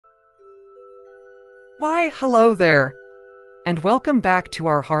Why, hello there, and welcome back to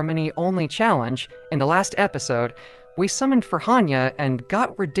our Harmony Only Challenge. In the last episode, we summoned for Hanya and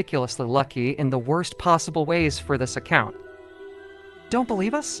got ridiculously lucky in the worst possible ways for this account. Don't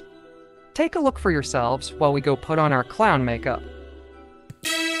believe us? Take a look for yourselves while we go put on our clown makeup.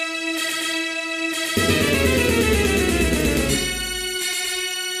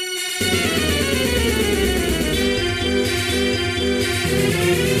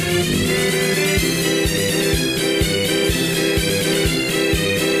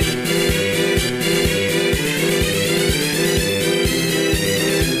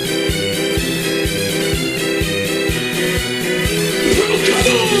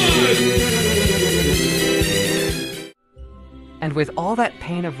 And with all that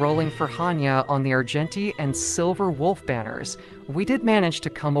pain of rolling for Hanya on the Argenti and Silver Wolf banners, we did manage to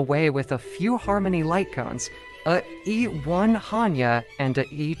come away with a few Harmony light cones, a E1 Hanya and a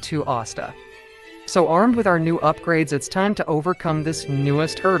E2 Asta. So armed with our new upgrades, it's time to overcome this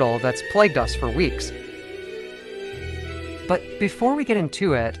newest hurdle that's plagued us for weeks. But before we get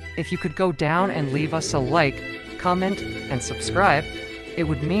into it, if you could go down and leave us a like, comment, and subscribe, it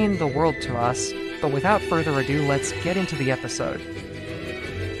would mean the world to us. But without further ado, let's get into the episode.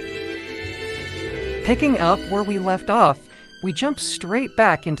 Picking up where we left off, we jump straight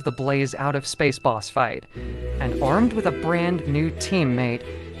back into the Blaze out of space boss fight, and armed with a brand new teammate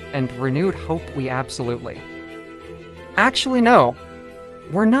and renewed hope, we absolutely. Actually, no.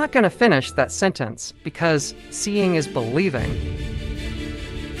 We're not gonna finish that sentence, because seeing is believing.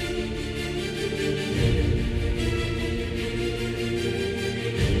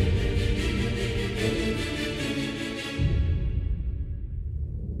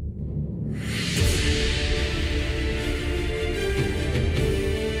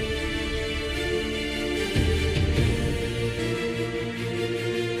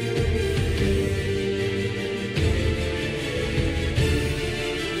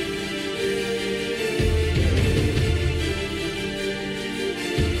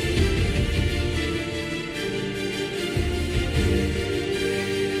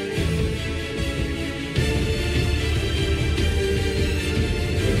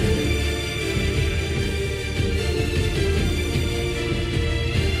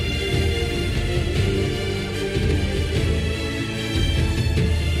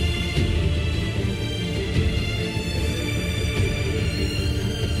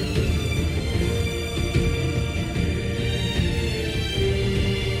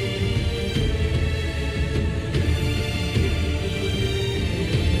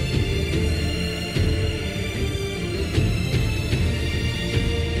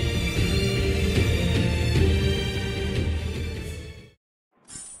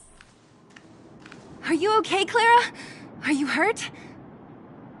 Are you okay, Clara? Are you hurt?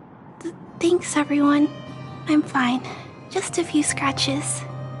 Thanks, everyone. I'm fine. Just a few scratches.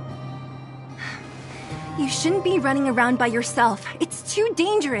 You shouldn't be running around by yourself. It's too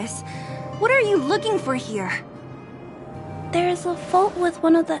dangerous. What are you looking for here? There's a fault with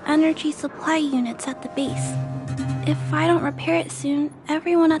one of the energy supply units at the base. If I don't repair it soon,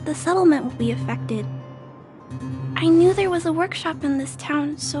 everyone at the settlement will be affected. I knew there was a workshop in this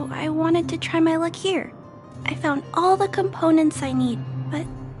town, so I wanted to try my luck here. I found all the components I need, but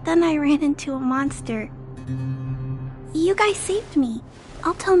then I ran into a monster. You guys saved me.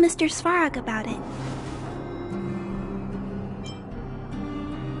 I'll tell Mr. Svarog about it.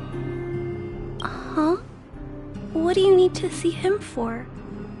 Huh? What do you need to see him for?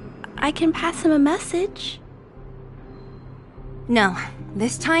 I can pass him a message. No.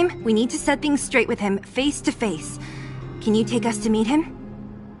 This time, we need to set things straight with him, face to face. Can you take us to meet him?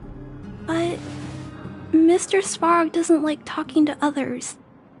 But Mr. Svarog doesn't like talking to others,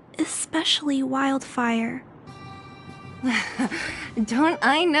 especially Wildfire. Don't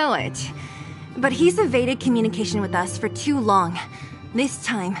I know it? But he's evaded communication with us for too long. This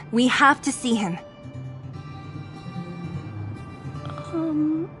time, we have to see him.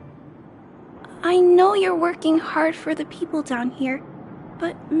 I know you're working hard for the people down here,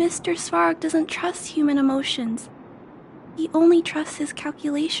 but Mr. Svarog doesn't trust human emotions. He only trusts his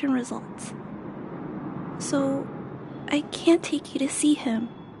calculation results. So, I can't take you to see him.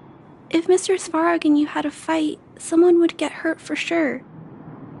 If Mr. Svarog and you had a fight, someone would get hurt for sure.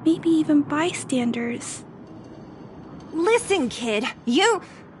 Maybe even bystanders. Listen, kid, you...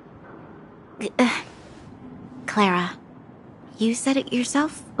 Clara, you said it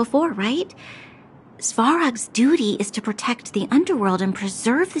yourself before, right? Svarog's duty is to protect the underworld and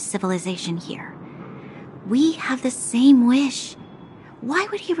preserve the civilization here. We have the same wish. Why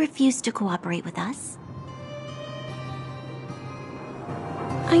would he refuse to cooperate with us?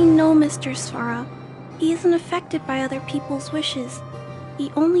 I know, Mr. Svarog. He isn't affected by other people's wishes.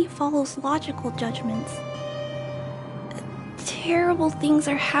 He only follows logical judgments. Terrible things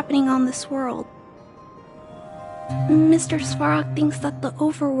are happening on this world. Mr. Svarog thinks that the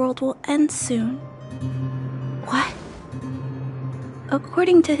overworld will end soon. What?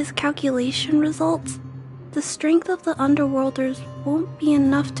 According to his calculation results, the strength of the Underworlders won't be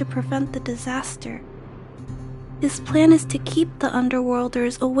enough to prevent the disaster. His plan is to keep the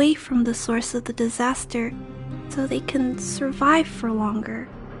Underworlders away from the source of the disaster so they can survive for longer.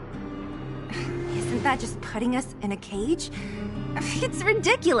 Isn't that just putting us in a cage? It's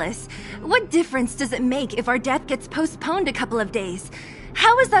ridiculous. What difference does it make if our death gets postponed a couple of days?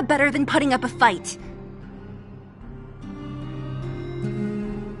 How is that better than putting up a fight?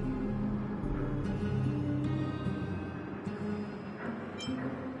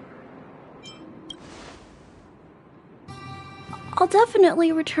 I'll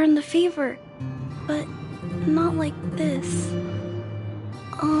definitely return the favor, but not like this.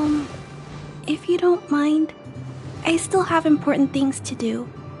 If you don't mind, I still have important things to do.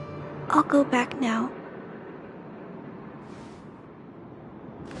 I'll go back now.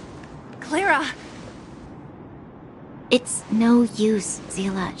 Clara! It's no use,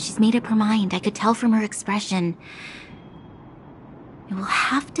 Zila. She's made up her mind. I could tell from her expression. We'll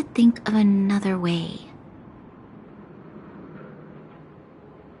have to think of another way.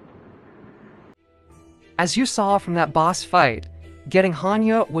 As you saw from that boss fight, getting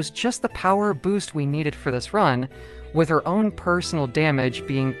Hanya was just the power boost we needed for this run, with her own personal damage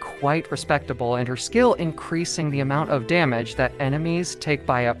being quite respectable and her skill increasing the amount of damage that enemies take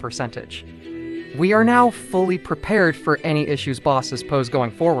by a percentage. We are now fully prepared for any issues bosses pose going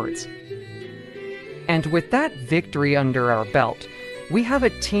forwards. And with that victory under our belt, we have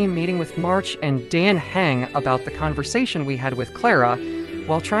a team meeting with March and Dan Heng about the conversation we had with Clara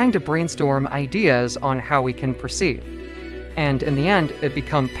while trying to brainstorm ideas on how we can proceed. And in the end, it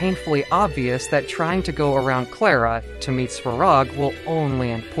became painfully obvious that trying to go around Clara to meet Svarog will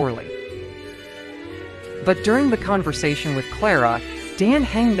only end poorly. But during the conversation with Clara, Dan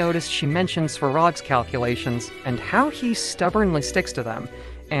Heng noticed she mentioned Svarog's calculations and how he stubbornly sticks to them,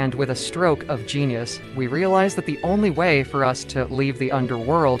 and with a stroke of genius, we realized that the only way for us to leave the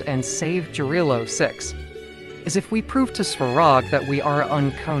underworld and save Jarilo 6 is if we prove to Svarog that we are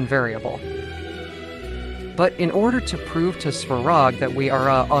unknown variable. But in order to prove to Svarog that we are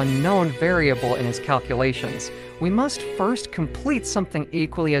an unknown variable in his calculations, we must first complete something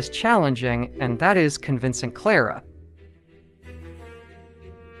equally as challenging, and that is convincing Clara.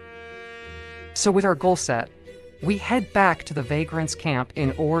 So with our goal set, we head back to the Vagrants camp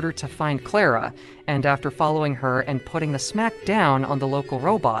in order to find Clara, and after following her and putting the smack down on the local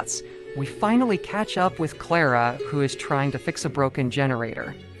robots, we finally catch up with Clara, who is trying to fix a broken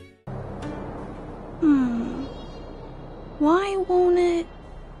generator. Why won't it...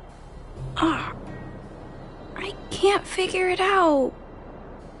 I can't figure it out.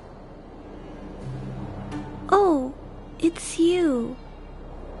 Oh, it's you.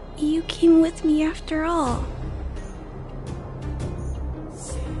 You came with me after all.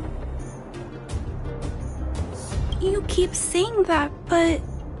 You keep saying that, but...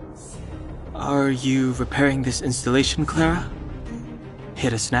 Are you repairing this installation, Clara?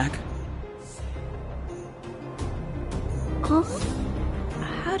 Hit a snack? Huh?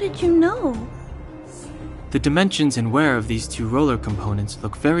 How did you know? The dimensions and wear of these two roller components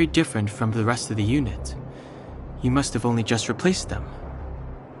look very different from the rest of the unit. You must have only just replaced them.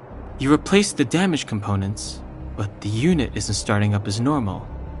 You replaced the damaged components, but the unit isn't starting up as normal.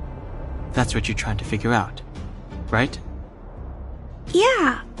 That's what you're trying to figure out, right?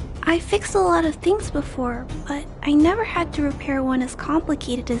 Yeah, I fixed a lot of things before, but I never had to repair one as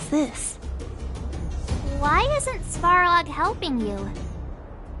complicated as this. Why isn't Svarog helping you?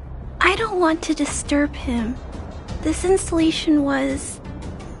 I don't want to disturb him. This installation was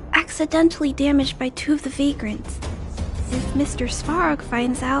accidentally damaged by two of the Vagrants. If Mr. Svarog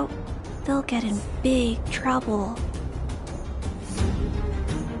finds out, they'll get in big trouble.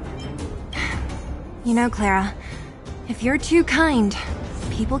 You know, Clara, if you're too kind,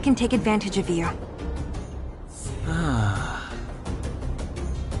 people can take advantage of you.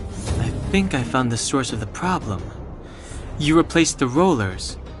 I think I found the source of the problem. You replaced the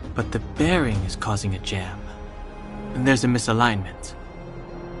rollers, but the bearing is causing a jam. And there's a misalignment.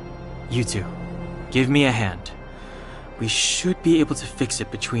 You two, give me a hand. We should be able to fix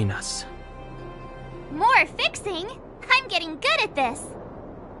it between us. More fixing? I'm getting good at this.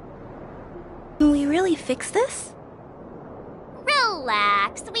 Can we really fix this?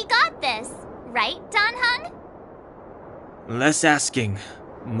 Relax, we got this. Right, Don Hung? Less asking,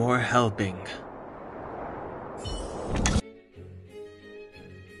 more helping.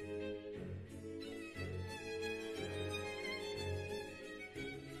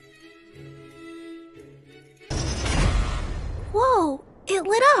 it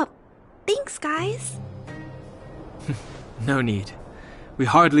lit up. Thanks, guys. No need. We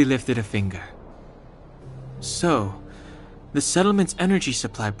hardly lifted a finger. So, the settlement's energy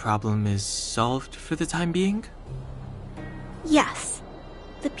supply problem is solved for the time being? Yes.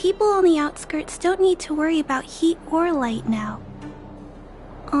 The people on the outskirts don't need to worry about heat or light now.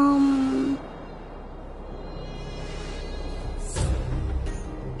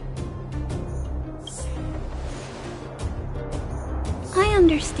 I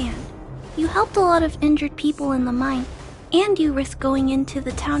understand. You helped a lot of injured people in the mine, and you risked going into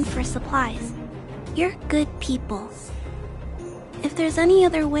the town for supplies. You're good people. If there's any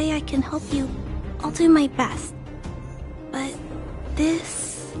other way I can help you, I'll do my best. But this...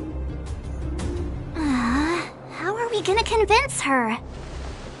 How are we gonna convince her?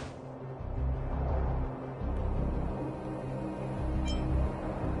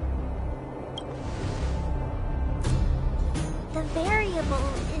 The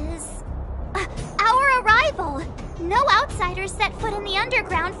variable is... our arrival! No outsiders set foot in the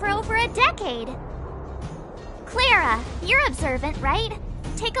underground for over a decade. Clara, you're observant, right?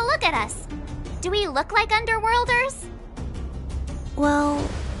 Take a look at us. Do we look like underworlders? Well,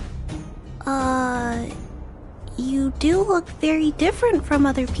 you do look very different from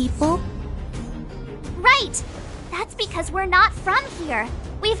other people. Right! That's because we're not from here.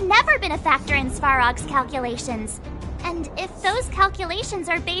 We've never been a factor in Svarog's calculations. And if those calculations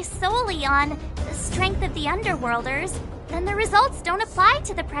are based solely on the strength of the underworlders, then the results don't apply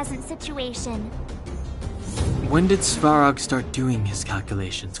to the present situation. When did Svarog start doing his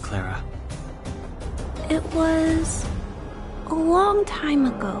calculations, Clara? It was a long time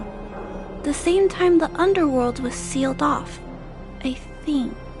ago. The same time the underworld was sealed off, I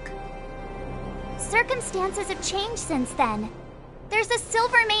think. Circumstances have changed since then. There's a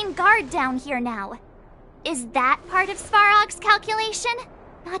Silvermane guard down here now. Is that part of Svarog's calculation?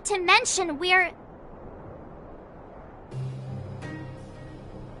 Not to mention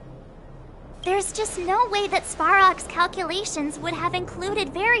There's just no way that Svarog's calculations would have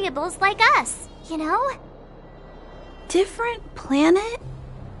included variables like us, you know? Different planet?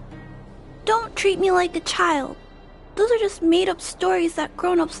 Don't treat me like a child. Those are just made-up stories that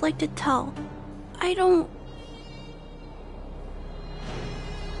grown-ups like to tell. I don't...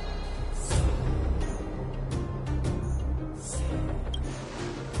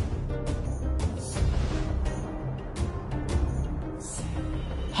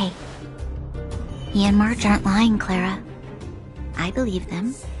 Hey, he and Marge aren't lying, Clara. I believe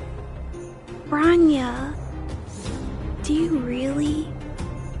them. Rania, do you really?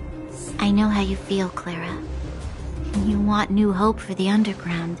 I know how you feel, Clara. You want new hope for the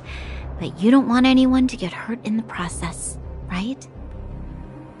underground, but you don't want anyone to get hurt in the process, right?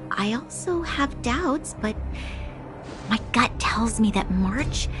 I also have doubts, but my gut tells me that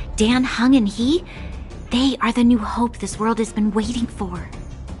March, Dan, Hung, and they are the new hope this world has been waiting for.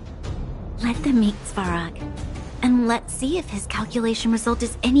 Let them meet Svarog, and let's see if his calculation result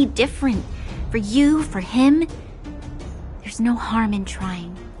is any different. For you, for him, there's no harm in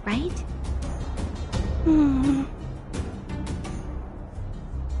trying, right?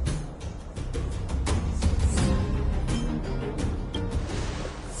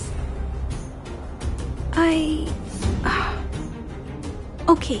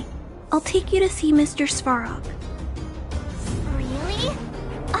 Okay, I'll take you to see Mr. Svarog. Really?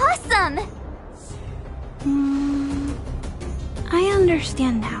 Awesome! I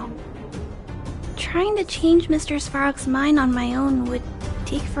understand now. Trying to change Mr. Svarog's mind on my own would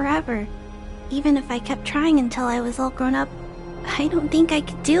take forever. Even if I kept trying until I was all grown up, I don't think I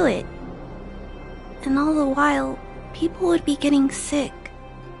could do it. And all the while, people would be getting sick,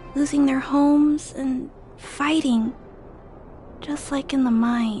 losing their homes, and fighting. Just like in the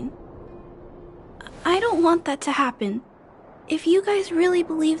mine. I don't want that to happen. If you guys really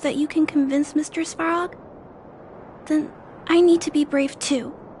believe that you can convince Mr. Svarog, then I need to be brave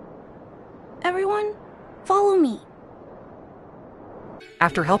too. Everyone, follow me.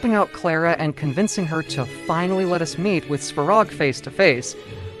 After helping out Clara and convincing her to finally let us meet with Svarog face to face,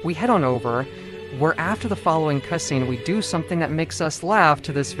 we head on over, where after the following cutscene we do something that makes us laugh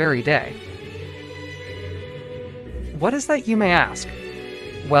to this very day. What is that, you may ask?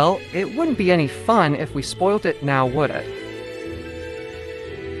 Well, it wouldn't be any fun if we spoiled it now, would it?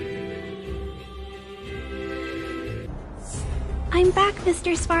 I'm back,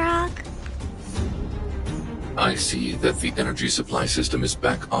 Mr. Svarog. I see that the energy supply system is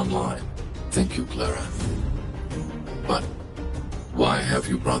back online. Thank you, Clara. But why have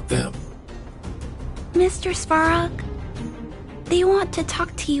you brought them? Mr. Svarog, they want to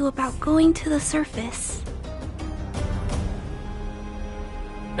talk to you about going to the surface.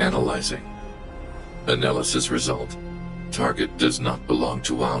 Analyzing. Analysis result. Target does not belong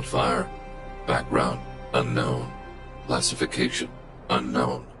to Wildfire. Background unknown. Classification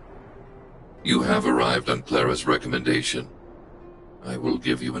unknown. You have arrived on Clara's recommendation. I will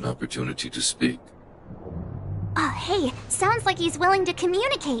give you an opportunity to speak. Hey, sounds like he's willing to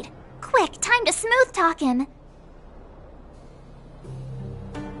communicate. Quick, time to smooth talk him.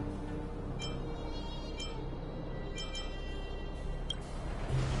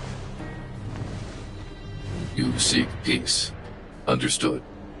 You seek peace. Understood.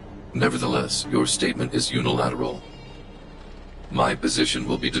 Nevertheless, your statement is unilateral. My position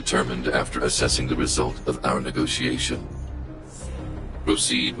will be determined after assessing the result of our negotiation.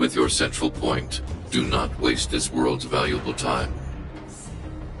 Proceed with your central point. Do not waste this world's valuable time.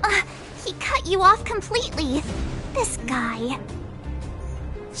 He cut you off completely. This guy.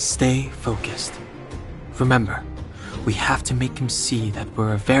 Stay focused. Remember, we have to make him see that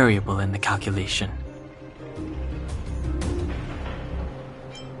we're a variable in the calculation.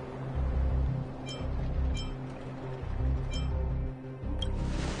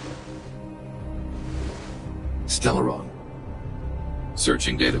 Stellaron.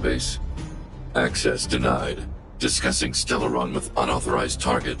 Searching database. Access denied. Discussing Stellaron with unauthorized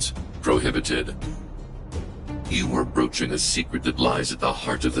targets. Prohibited. You are broaching a secret that lies at the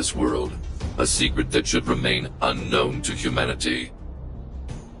heart of this world. A secret that should remain unknown to humanity.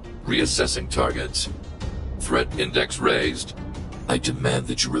 Reassessing targets. Threat index raised. I demand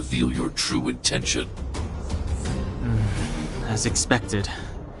that you reveal your true intention. As expected.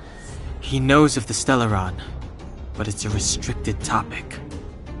 He knows of the Stellaron, but it's a restricted topic.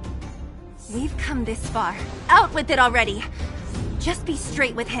 We've come this far. Out with it already! Just be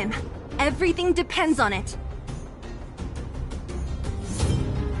straight with him. Everything depends on it.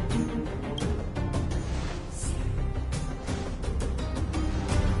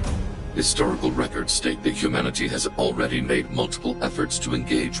 Historical records state that humanity has already made multiple efforts to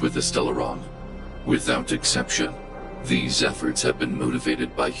engage with the Stellaron. Without exception, these efforts have been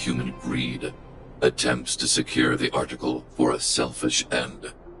motivated by human greed, attempts to secure the article for a selfish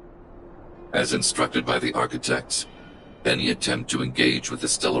end. As instructed by the architects, any attempt to engage with the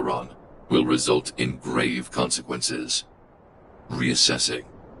Stellaron will result in grave consequences. Reassessing.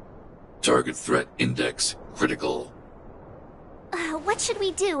 Target threat index critical. What should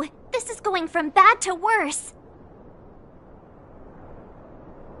we do? This is going from bad to worse.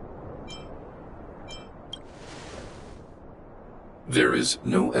 There is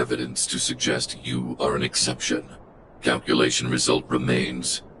no evidence to suggest you are an exception. Calculation result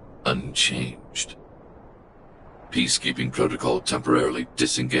remains unchanged. Peacekeeping protocol temporarily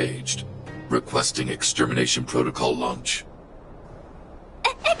disengaged. Requesting extermination protocol launch.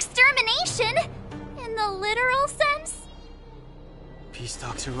 Extermination? In the literal sense? Peace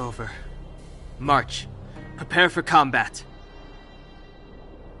talks are over. March. Prepare for combat.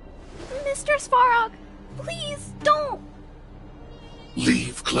 Mr. Svarog, please don't.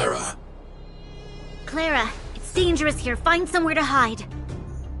 Leave, Clara. Clara, it's dangerous here. Find somewhere to hide.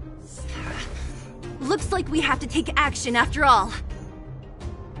 Looks like we have to take action after all.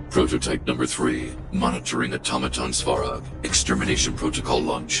 Prototype number 3. Monitoring automaton Svarog. Extermination protocol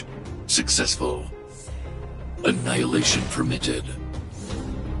launch. Successful. Annihilation permitted.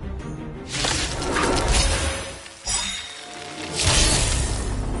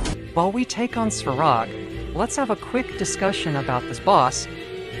 While we take on Svarog, let's have a quick discussion about this boss.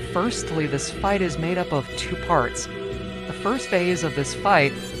 Firstly, this fight is made up of 2 parts. The first phase of this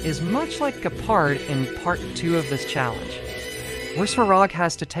fight is much like Gepard in part 2 of this challenge, where Svarog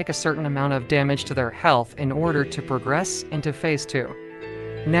has to take a certain amount of damage to their health in order to progress into phase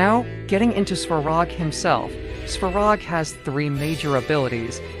 2. Now, getting into Svarog himself, Svarog has 3 major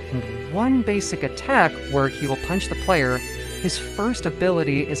abilities, and 1 basic attack where he will punch the player. His first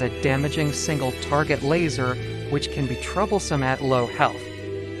ability is a damaging single target laser, which can be troublesome at low health.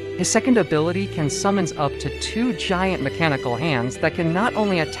 His second ability can summon up to 2 giant mechanical hands that can not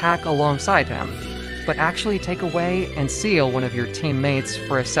only attack alongside him, but actually take away and seal one of your teammates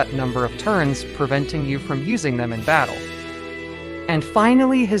for a set number of turns, preventing you from using them in battle. And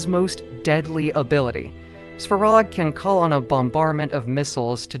finally, his most deadly ability. Svarog can call on a bombardment of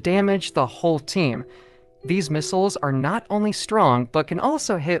missiles to damage the whole team. These missiles are not only strong, but can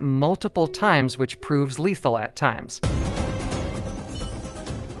also hit multiple times, which proves lethal at times.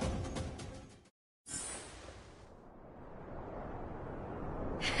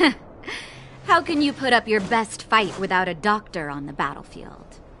 How can you put up your best fight without a doctor on the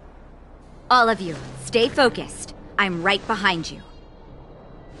battlefield? All of you, stay focused. I'm right behind you.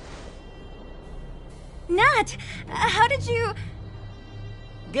 Nat, how did you...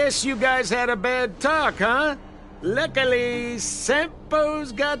 Guess you guys had a bad talk, huh? Luckily,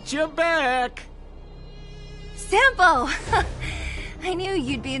 Sampo's got your back. Sampo! I knew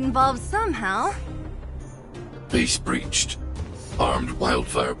you'd be involved somehow. Base breached. Armed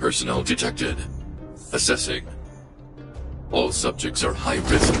wildfire personnel detected. Assessing. All subjects are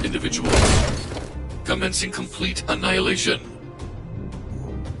high-risk individuals. Commencing complete annihilation.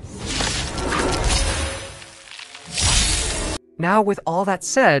 Now, with all that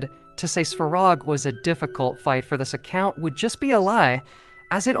said, to say Svarog was a difficult fight for this account would just be a lie,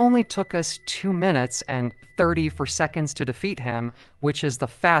 as it only took us 2 minutes and 34 seconds to defeat him, which is the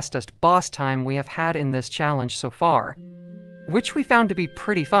fastest boss time we have had in this challenge so far, which we found to be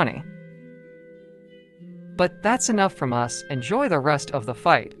pretty funny. But that's enough from us. Enjoy the rest of the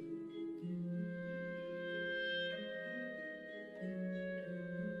fight.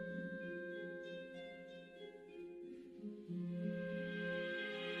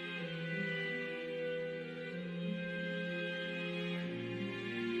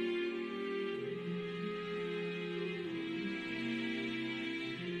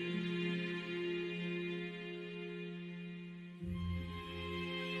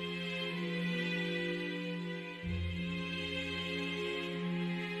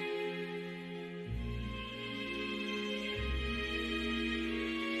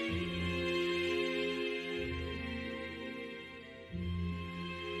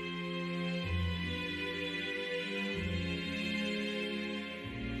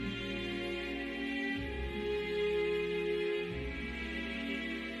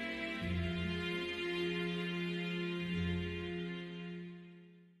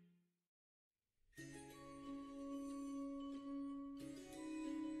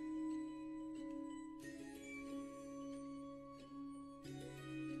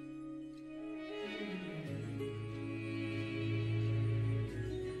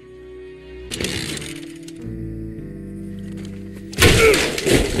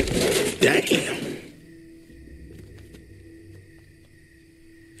 Damn.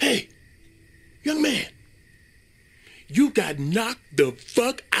 Hey, young man, you got knocked the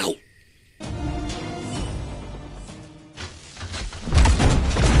fuck out.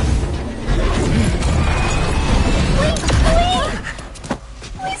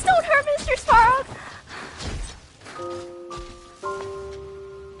 Please don't hurt Mr. Svarog.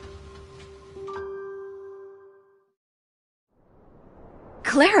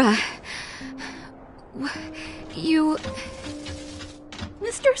 Clara! You...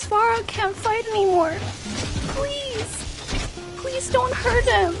 Mr. Svarog can't fight anymore. Please. Please don't hurt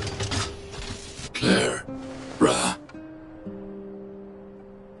him. Claire. Ra.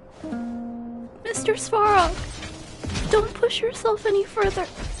 Mr. Svarog, don't push yourself any further.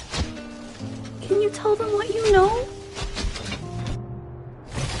 Can you tell them what you know?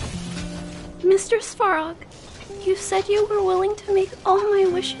 Mr. Svarog, you said you were willing to make all my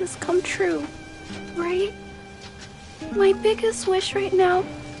wishes come true, right? My biggest wish right now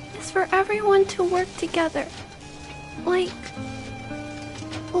is for everyone to work together. Like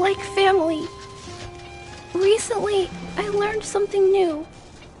family. Recently, I learned something new.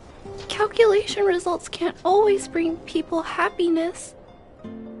 Calculation results can't always bring people happiness.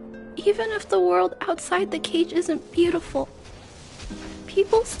 Even if the world outside the cage isn't beautiful,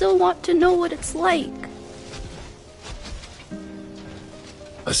 people still want to know what it's like.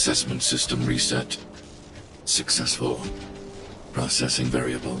 Assessment system reset. Successful. Processing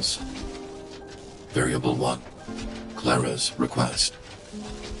variables. Variable 1. Clara's request.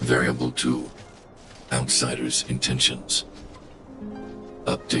 Variable 2. Outsider's intentions.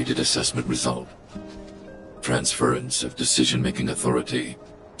 Updated assessment result. Transference of decision-making authority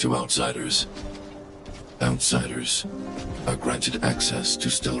to outsiders. Outsiders are granted access to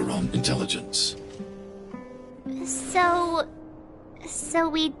Stellaron intelligence. So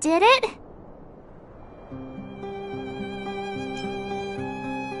we did it?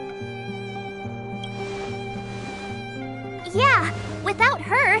 Yeah, without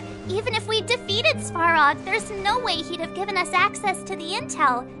her, even if we defeated Svarog, there's no way he'd have given us access to the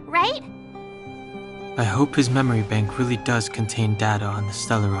intel, right? I hope his memory bank really does contain data on the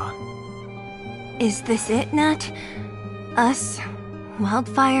Stellaron. Is this it, Nat? Us?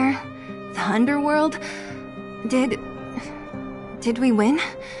 Wildfire? The underworld? Did we win?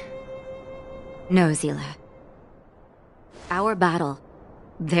 No, Zila. Our battle,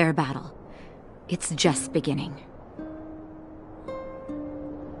 their battle, it's just beginning.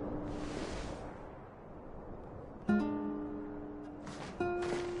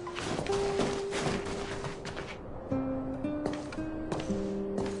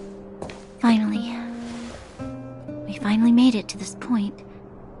 We finally made it to this point.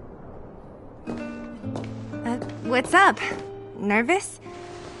 What's up? Nervous?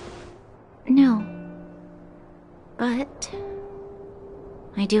 No. But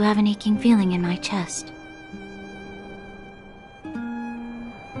I do have an aching feeling in my chest.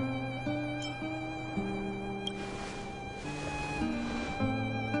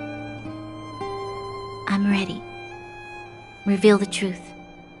 I'm ready. Reveal the truth.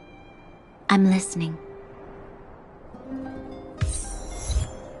 I'm listening.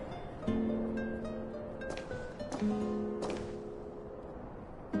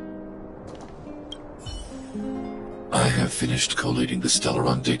 I have finished collating the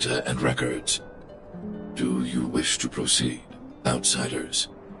Stellaron data and records. Do you wish to proceed, outsiders?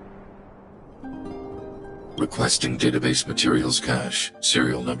 Requesting database materials cache,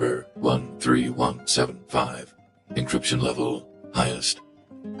 serial number 13175. Encryption level, highest.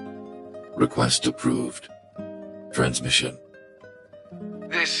 Request approved. Transmission.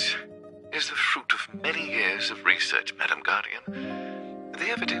 This is the fruit of many years of research, Madam Guardian. The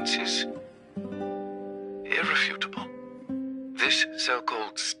evidence is irrefutable. This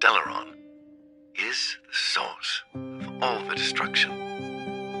so-called Stellaron is the source of all the destruction.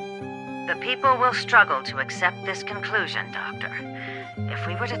 The people will struggle to accept this conclusion, Doctor. If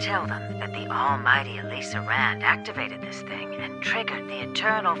we were to tell them that the almighty Elisa Rand activated this thing and triggered the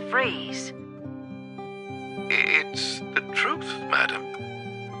eternal freeze. It's the truth, madam.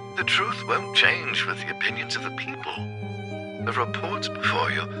 The truth won't change with the opinions of the people. The reports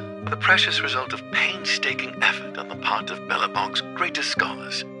before you are the precious result of painstaking effort on the part of Belobog's greatest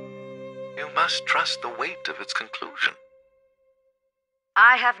scholars. You must trust the weight of its conclusion.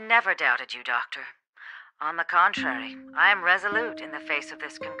 I have never doubted you, Doctor. On the contrary, I am resolute in the face of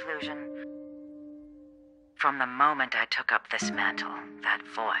this conclusion. From the moment I took up this mantle, that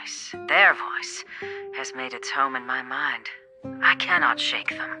voice, their voice, has made its home in my mind. I cannot shake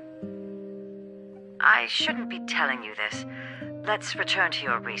them. I shouldn't be telling you this. Let's return to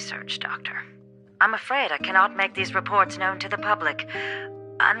your research, Doctor. I'm afraid I cannot make these reports known to the public,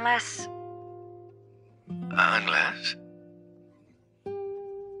 unless... Unless?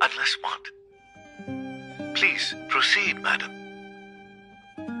 Unless what? Please, proceed, madam.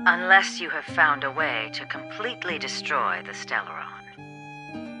 Unless you have found a way to completely destroy the Stellaron.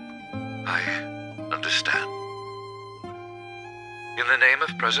 I understand. In the name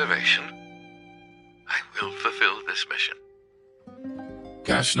of preservation, I will fulfill this mission.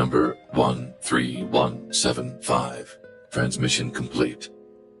 Cache number 13175. Transmission complete.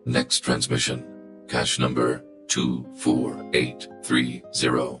 Next transmission. Cache number 24830.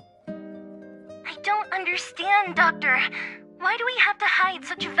 I don't understand, Doctor. Why do we have to hide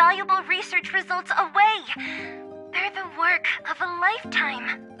such valuable research results away? They're the work of a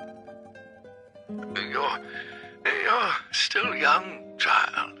lifetime. You're still young,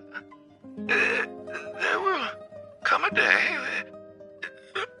 child. There will come a day,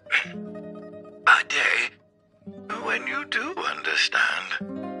 when you do understand.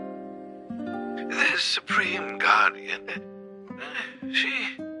 The Supreme Guardian,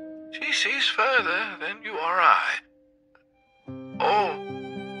 she sees further than you or I. All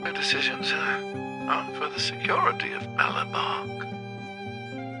the decisions are for the security of Belobog.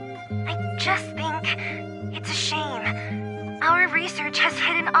 I just think it's a shame. Our research has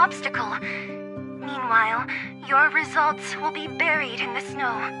hit an obstacle. Meanwhile, your results will be buried in the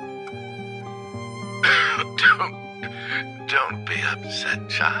snow. Don't be upset,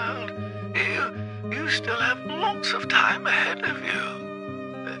 child. You still have lots of time ahead of you.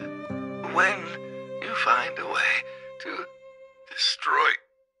 When you find a way to destroy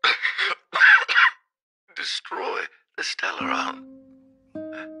the Stellaron,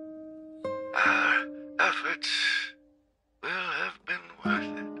 our efforts will have been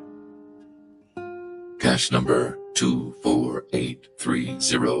worth it. Cache number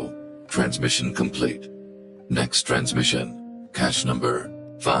 24830. Transmission complete. Next transmission. Cache number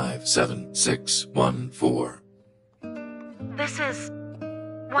 57614.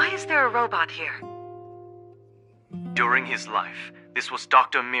 Why is there a robot here? During his life, this was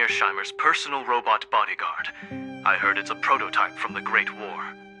Dr. Mearsheimer's personal robot bodyguard. I heard it's a prototype from the Great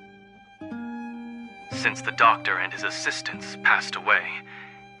War. Since the doctor and his assistants passed away,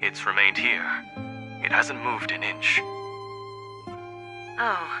 it's remained here. It hasn't moved an inch.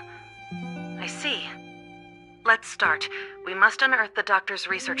 Oh, I see. Let's start. We must unearth the doctor's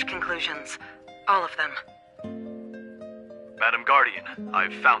research conclusions. All of them. Madam Guardian,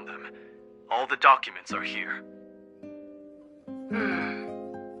 I've found them. All the documents are here.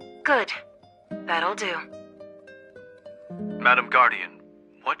 Good. That'll do. Madam Guardian,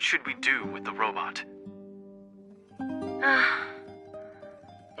 what should we do with the robot?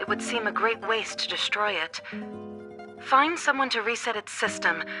 It would seem a great waste to destroy it. Find someone to reset its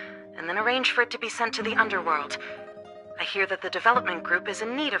system, and then arrange for it to be sent to the underworld. I hear that the development group is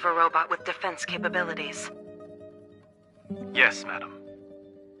in need of a robot with defense capabilities. Yes, madam.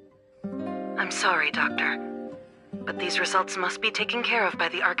 I'm sorry, Doctor, but these results must be taken care of by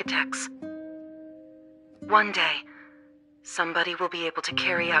the architects. One day, somebody will be able to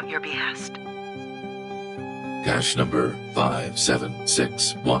carry out your behest. Cache number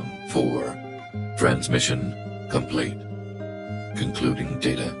 57614. Transmission complete. Concluding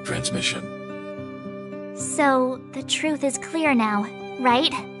data transmission. So, the truth is clear now,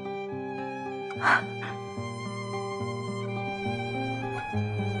 right?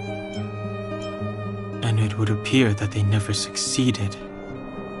 And it would appear that they never succeeded.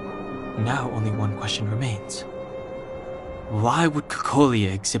 Now only one question remains. Why would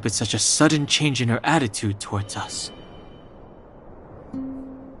Cocolia exhibit such a sudden change in her attitude towards us?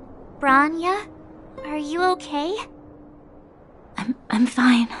 Branya? Are you okay? I'm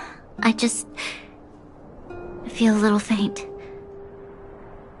fine. I feel a little faint.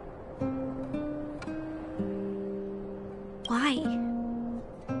 Why?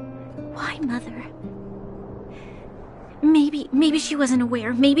 Why, Mother? Maybe she wasn't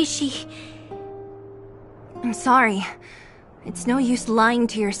aware. Maybe she... I'm sorry. It's no use lying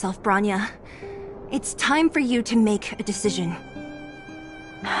to yourself, Branya. It's time for you to make a decision.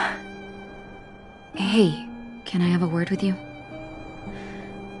 Hey, can I have a word with you?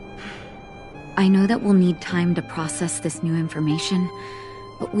 I know that we'll need time to process this new information,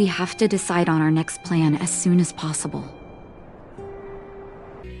 but we have to decide on our next plan as soon as possible.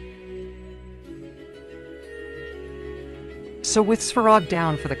 So with Svarog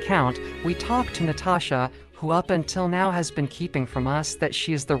down for the count, we talked to Natasha, who up until now has been keeping from us that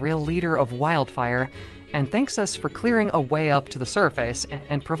she is the real leader of Wildfire, and thanks us for clearing a way up to the surface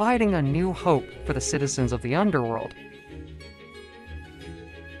and providing a new hope for the citizens of the underworld.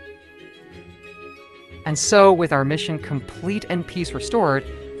 And so, with our mission complete and peace restored,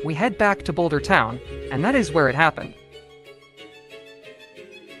 we head back to Boulder Town, and that is where it happened.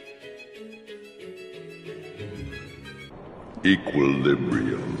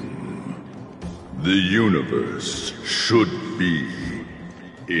 Equilibrium. The universe should be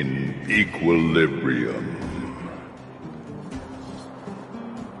in equilibrium.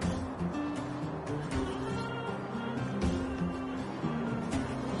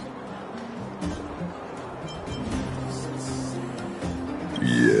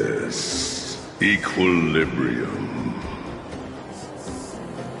 Yes, equilibrium.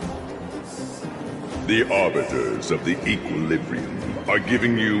 The arbiters of the equilibrium are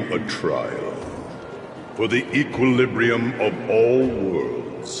giving you a trial. For the equilibrium of all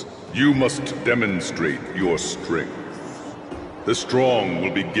worlds, you must demonstrate your strength. The strong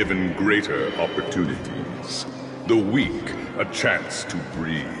will be given greater opportunities. The weak a chance to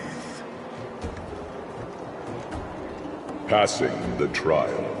breathe. Passing the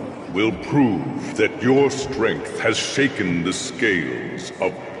trial will prove that your strength has shaken the scales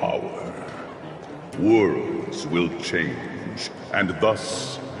of power. Worlds will change, and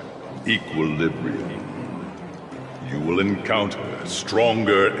thus equilibrium. You will encounter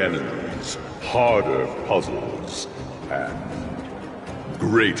stronger enemies, harder puzzles, and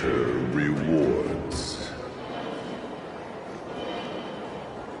greater rewards.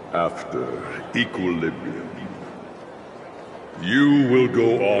 After equilibrium, you will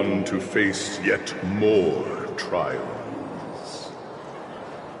go on to face yet more trials.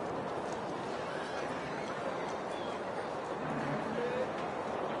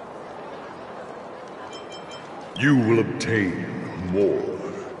 You will obtain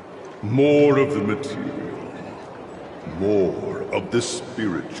more of the material, more of the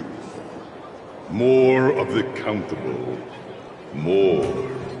spiritual, more of the countable, more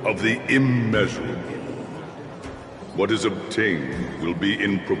of the immeasurable. What is obtained will be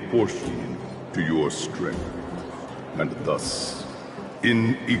in proportion to your strength, and thus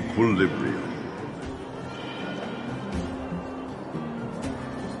in equilibrium.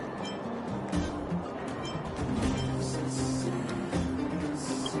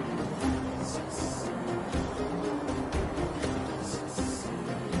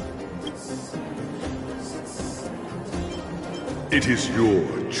 It is your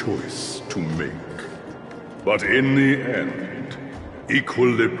choice to make. But in the end,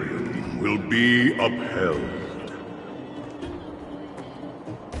 equilibrium will be upheld.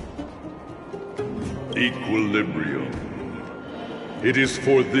 Equilibrium. It is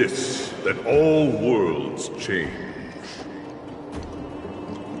for this that all worlds change.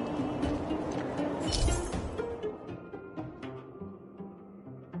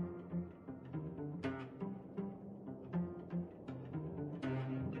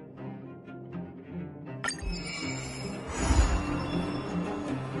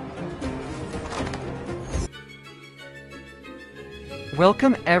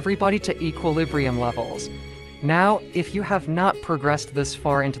 Welcome everybody to Equilibrium levels. Now, if you have not progressed this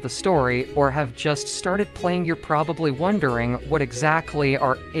far into the story, or have just started playing, you're probably wondering what exactly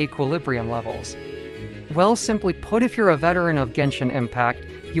are Equilibrium levels. Well, simply put, if you're a veteran of Genshin Impact,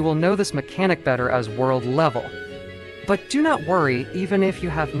 you will know this mechanic better as world level. But do not worry, even if you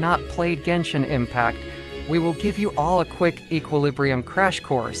have not played Genshin Impact, we will give you all a quick Equilibrium crash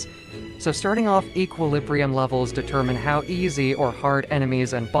course. So starting off, Equilibrium levels determine how easy or hard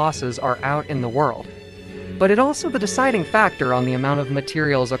enemies and bosses are out in the world. But it's also the deciding factor on the amount of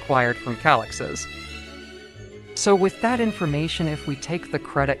materials acquired from Calyxes. So with that information, if we take the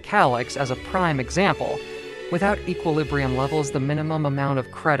credit Calyx as a prime example, without Equilibrium levels, the minimum amount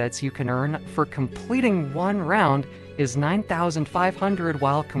of credits you can earn for completing 1 round is 9,500,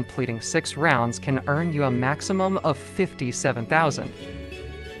 while completing 6 rounds can earn you a maximum of 57,000.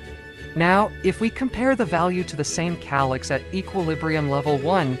 Now, if we compare the value to the same Calyx at Equilibrium level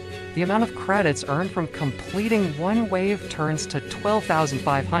 1, the amount of credits earned from completing 1 wave turns to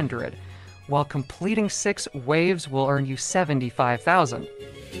 12,500, while completing 6 waves will earn you 75,000.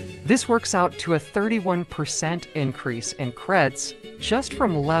 This works out to a 31% increase in creds just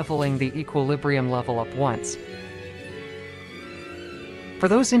from leveling the Equilibrium level up once. For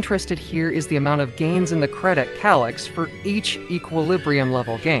those interested, here is the amount of gains in the credit Calyx for each Equilibrium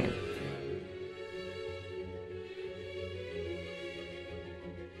level gain.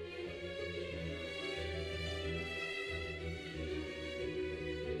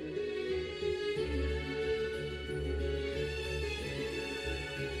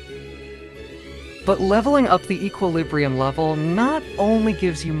 But leveling up the Equilibrium level not only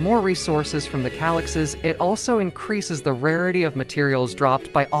gives you more resources from the Calyxes, it also increases the rarity of materials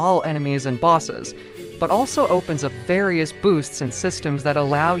dropped by all enemies and bosses, but also opens up various boosts and systems that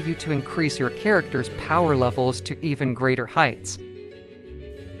allow you to increase your character's power levels to even greater heights.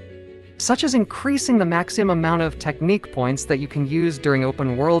 Such as increasing the maximum amount of technique points that you can use during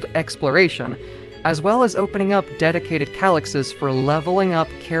open world exploration, as well as opening up dedicated Calyxes for leveling up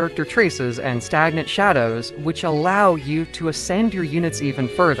character traces and stagnant shadows, which allow you to ascend your units even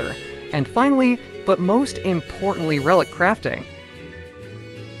further. And finally, but most importantly, relic crafting.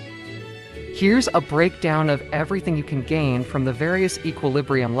 Here's a breakdown of everything you can gain from the various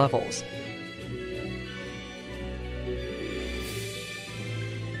Equilibrium levels.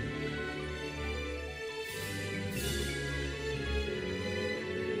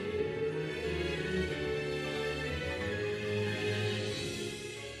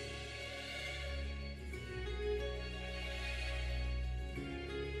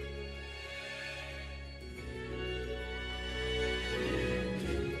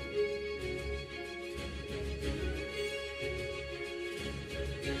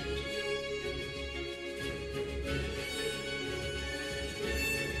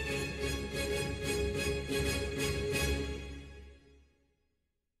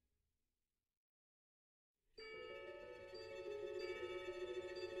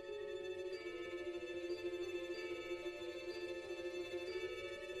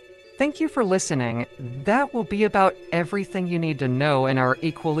 Thank you for listening. That will be about everything you need to know in our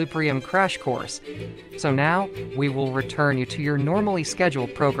Equilibrium crash course. So now, we will return you to your normally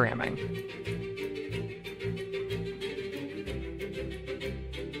scheduled programming.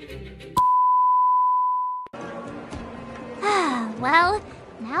 Well,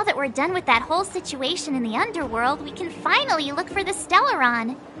 now that we're done with that whole situation in the underworld, we can finally look for the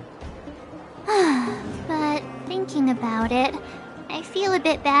Stellaron. But thinking about it, I feel a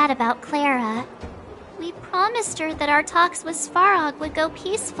bit bad about Clara. We promised her that our talks with Svarog would go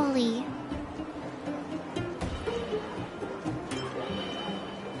peacefully.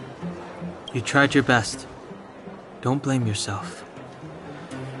 You tried your best. Don't blame yourself.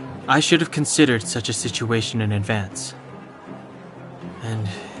 I should have considered such a situation in advance. And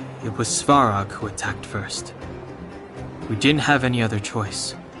it was Svarog who attacked first. We didn't have any other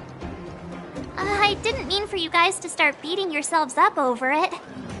choice. I didn't mean for you guys to start beating yourselves up over it.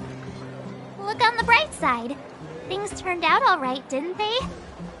 Look on the bright side. Things turned out alright, didn't they?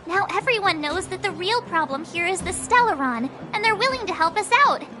 Now everyone knows that the real problem here is the Stellaron, and they're willing to help us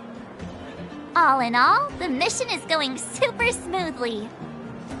out. All in all, the mission is going super smoothly.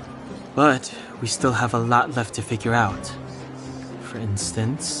 But we still have a lot left to figure out. For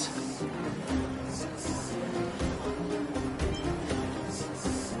instance...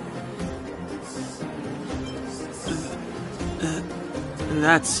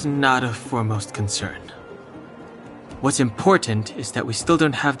 That's not a foremost concern. What's important is that we still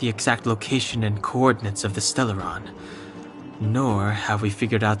don't have the exact location and coordinates of the Stellaron, nor have we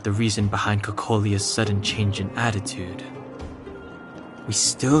figured out the reason behind Cocolia's sudden change in attitude. We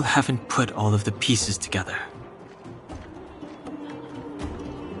still haven't put all of the pieces together.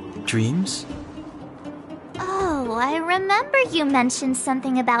 Dreams? Oh, I remember you mentioned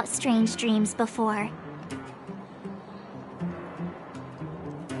something about strange dreams before.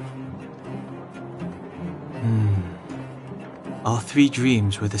 All three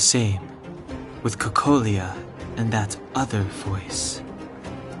dreams were the same, with Cocolia and that other voice.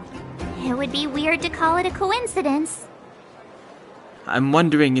 It would be weird to call it a coincidence. I'm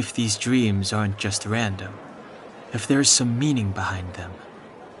wondering if these dreams aren't just random, if there's some meaning behind them.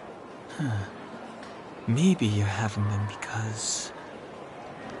 Maybe you're having them because...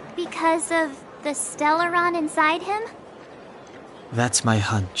 Because of the Stellaron inside him? That's my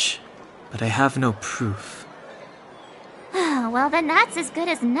hunch, but I have no proof. Well, then that's as good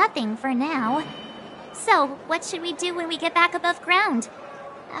as nothing for now. So, what should we do when we get back above ground?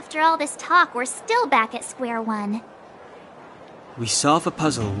 After all this talk, we're still back at square one. We solve a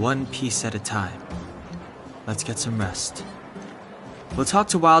puzzle one piece at a time. Let's get some rest. We'll talk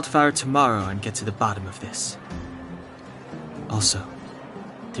to Wildfire tomorrow and get to the bottom of this. Also,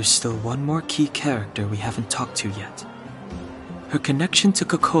 there's still one more key character we haven't talked to yet. Her connection to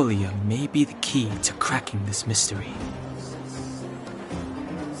Cocolia may be the key to cracking this mystery.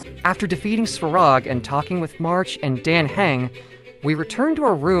 After defeating Svarog and talking with March and Dan Heng, we returned to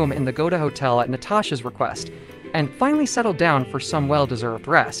our room in the Goda Hotel at Natasha's request, and finally settled down for some well-deserved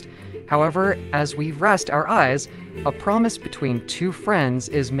rest. However, as we rest our eyes, a promise between two friends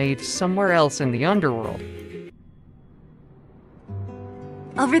is made somewhere else in the underworld.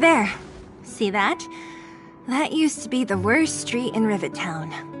 Over there. See that? That used to be the worst street in Rivet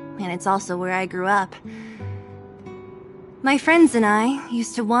Town, and it's also where I grew up. My friends and I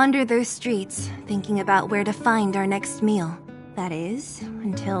used to wander those streets, thinking about where to find our next meal. That is,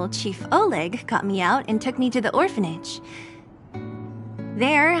 until Chief Oleg got me out and took me to the orphanage.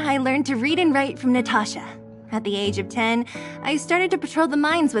 There, I learned to read and write from Natasha. At the age of 10, I started to patrol the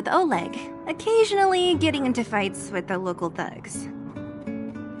mines with Oleg, occasionally getting into fights with the local thugs.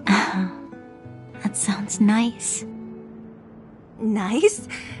 That sounds nice. Nice?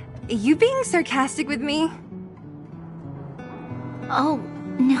 You being sarcastic with me? Oh,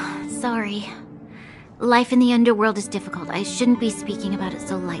 no, sorry. Life in the underworld is difficult. I shouldn't be speaking about it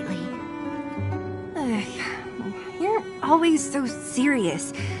so lightly. You're always so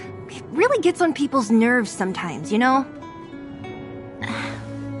serious. It really gets on people's nerves sometimes, you know?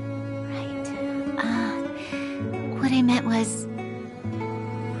 Right. What I meant was...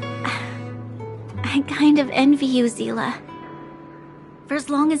 I kind of envy you, Zila. For as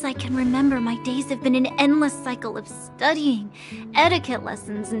long as I can remember, my days have been an endless cycle of studying, etiquette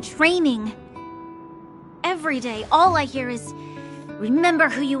lessons, and training. Every day, all I hear is, "Remember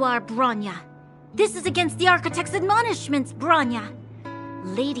who you are, Bronya. This is against the Architect's admonishments, Bronya.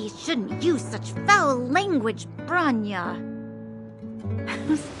 Ladies shouldn't use such foul language, Bronya."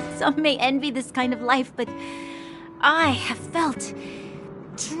 Some may envy this kind of life, but I have felt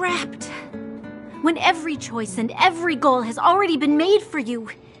trapped. When every choice and every goal has already been made for you.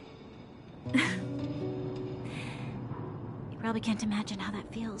 You probably can't imagine how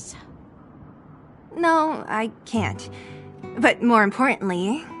that feels. No, I can't. But more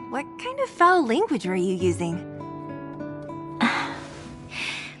importantly, what kind of foul language were you using?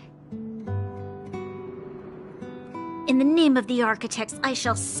 In the name of the Architects, I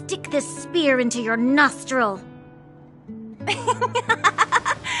shall stick this spear into your nostril.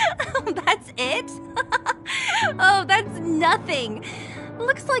 That's it? Oh, that's nothing.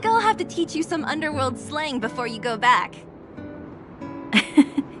 Looks like I'll have to teach you some underworld slang before you go back.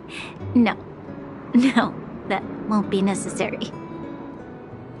 No, that won't be necessary.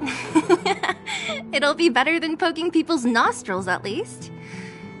 It'll be better than poking people's nostrils, at least.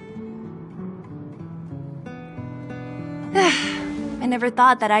 I never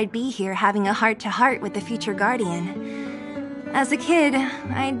thought that I'd be here having a heart-to-heart with the future Guardian. As a kid,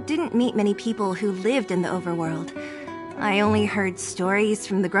 I didn't meet many people who lived in the overworld. I only heard stories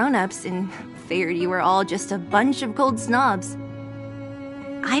from the grown-ups and figured you were all just a bunch of cold snobs.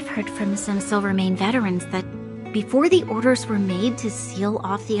 I've heard from some Silvermane veterans that before the orders were made to seal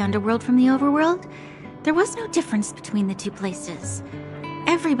off the underworld from the overworld, there was no difference between the two places.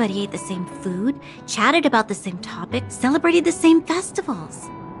 Everybody ate the same food, chatted about the same topics, celebrated the same festivals.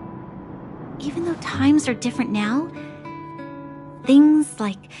 Even though times are different now, things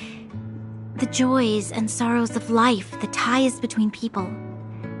like the joys and sorrows of life, the ties between people,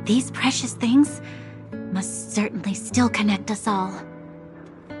 these precious things must certainly still connect us all.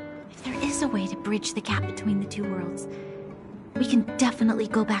 If there is a way to bridge the gap between the two worlds, we can definitely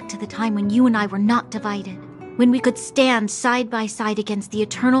go back to the time when you and I were not divided. when we could stand side by side against the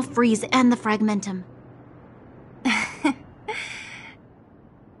eternal freeze and the fragmentum.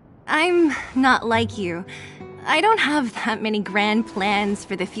 I'm not like you. I don't have that many grand plans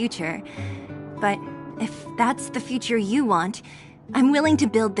for the future. But if that's the future you want, I'm willing to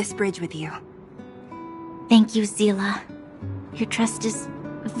build this bridge with you. Thank you, Zila. Your trust is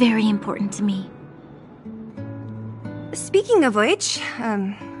very important to me. Speaking of which,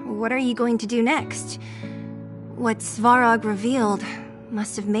 what are you going to do next? What Svarog revealed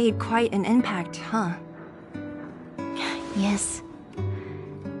must have made quite an impact, huh? Yes.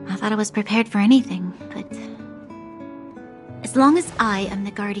 I thought I was prepared for anything, but... as long as I am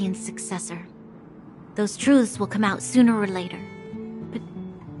the Guardian's successor, those truths will come out sooner or later. But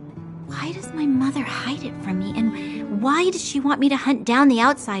why does my mother hide it from me, and why does she want me to hunt down the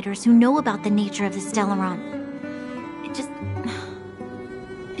outsiders who know about the nature of the Stellaron?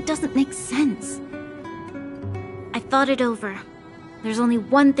 It doesn't make sense. I thought it over. There's only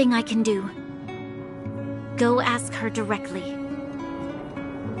one thing I can do. Go ask her directly.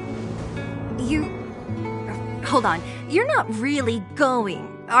 Hold on. You're not really going,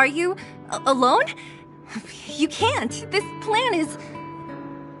 are you? Alone? You can't. This plan is...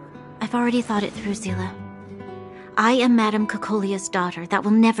 I've already thought it through, Zila. I am Madame Cocolia's daughter. That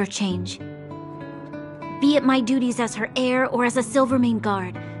will never change. Be it my duties as her heir or as a Silvermane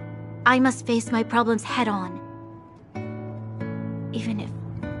guard, I must face my problems head-on. Even if...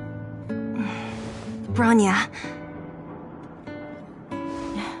 Bronya.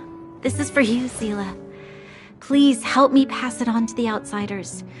 This is for you, Zila. Please help me pass it on to the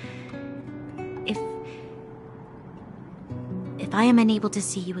outsiders. If I am unable to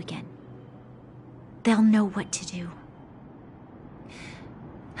see you again, they'll know what to do.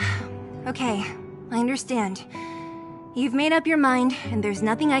 Okay, I understand. You've made up your mind, and there's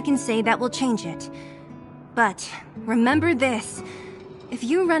nothing I can say that will change it. But remember this. If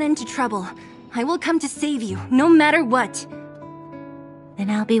you run into trouble, I will come to save you, no matter what. Then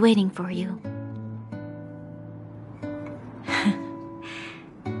I'll be waiting for you.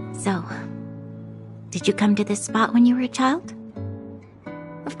 So, did you come to this spot when you were a child?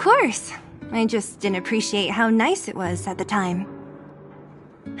 Of course. I just didn't appreciate how nice it was at the time.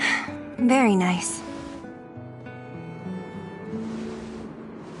 Very nice.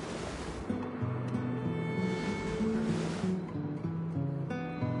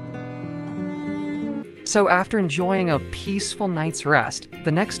 So after enjoying a peaceful night's rest,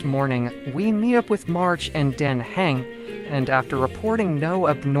 the next morning, we meet up with March and Den Heng, and after reporting no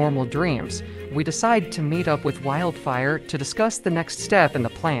abnormal dreams, we decide to meet up with Wildfire to discuss the next step in the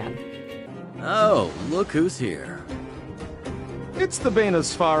plan. Oh, look who's here. It's the Bane of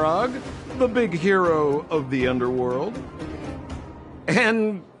Svarog, the big hero of the underworld.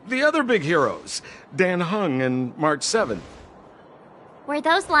 And the other big heroes, Dan Heng and March 7. Were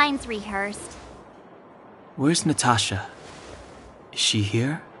those lines rehearsed? Where's Natasha? Is she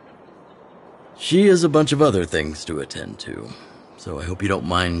here? She has a bunch of other things to attend to, so I hope you don't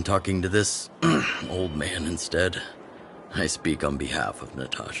mind talking to this old man instead. I speak on behalf of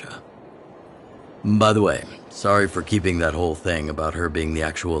Natasha. By the way, sorry for keeping that whole thing about her being the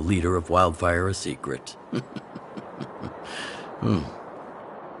actual leader of Wildfire a secret.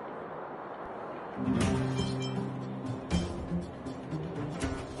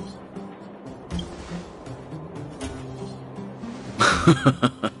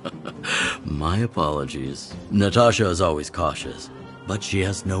 My apologies. Natasha is always cautious, but she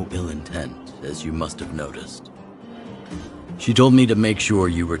has no ill intent, as you must have noticed. She told me to make sure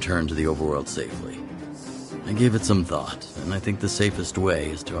you return to the overworld safely. I gave it some thought, and I think the safest way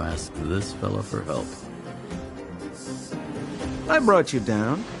is to ask this fella for help. I brought you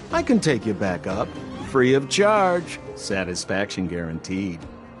down. I can take you back up. Free of charge. Satisfaction guaranteed.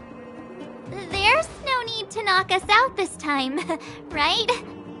 There's no need to knock us out this time, right?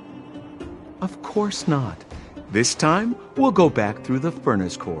 Of course not. This time, we'll go back through the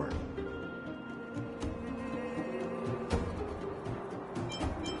furnace core.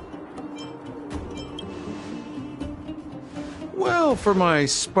 Well, for my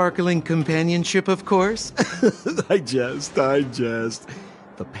sparkling companionship, of course. I jest.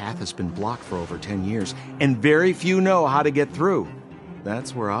 The path has been blocked for over 10 years, and very few know how to get through.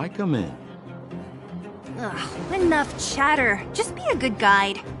 That's where I come in. Ugh, enough chatter. Just be a good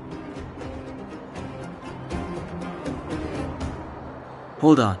guide.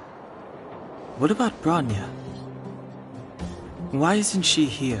 Hold on. What about Bronya? Why isn't she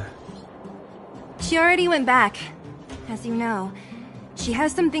here? She already went back. As you know, she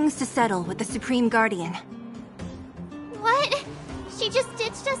has some things to settle with the Supreme Guardian. What? She just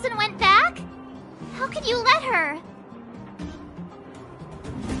ditched us and went back? How could you let her?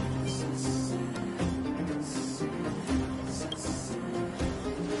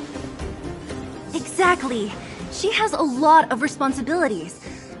 Exactly. She has a lot of responsibilities.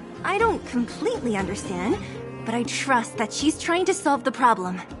 I don't completely understand, but I trust that she's trying to solve the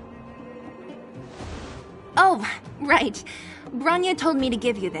problem. Oh, right. Branya told me to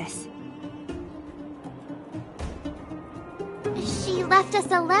give you this. She left us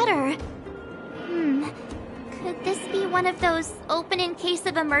a letter. Could this be one of those open in case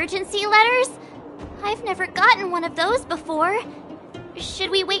of emergency letters? I've never gotten one of those before. Should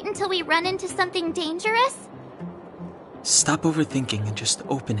we wait until we run into something dangerous? Stop overthinking and just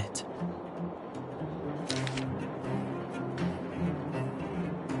open it.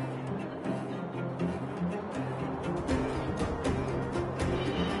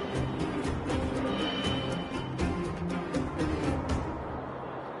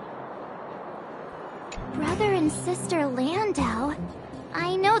 Brother and sister Landau.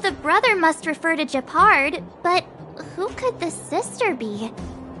 I know the brother must refer to Japard, but who could the sister be?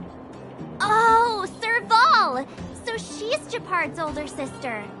 Oh, Serval! So she's Japard's older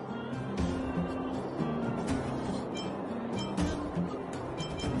sister.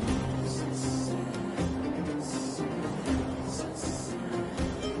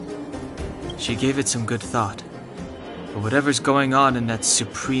 She gave it some good thought. But whatever's going on in that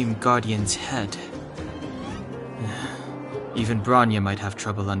Supreme Guardian's head, even Branya might have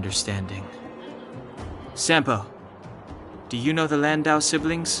trouble understanding. Sampo, do you know the Landau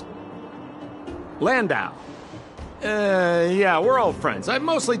siblings? Landau? Yeah, we're old friends. I've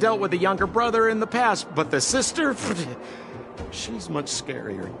mostly dealt with the younger brother in the past, but the sister? She's much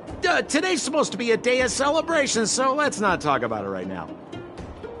scarier. Today's supposed to be a day of celebration, so let's not talk about it right now.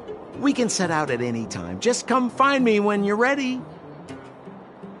 We can set out at any time. Just come find me when you're ready.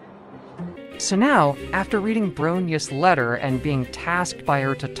 So now, after reading Bronya's letter and being tasked by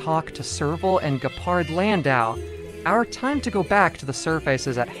her to talk to Serval and Japard Landau, our time to go back to the surface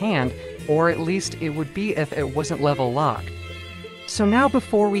is at hand, or at least it would be if it wasn't level locked. So now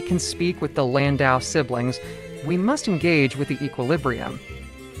before we can speak with the Landau siblings, we must engage with the equilibrium.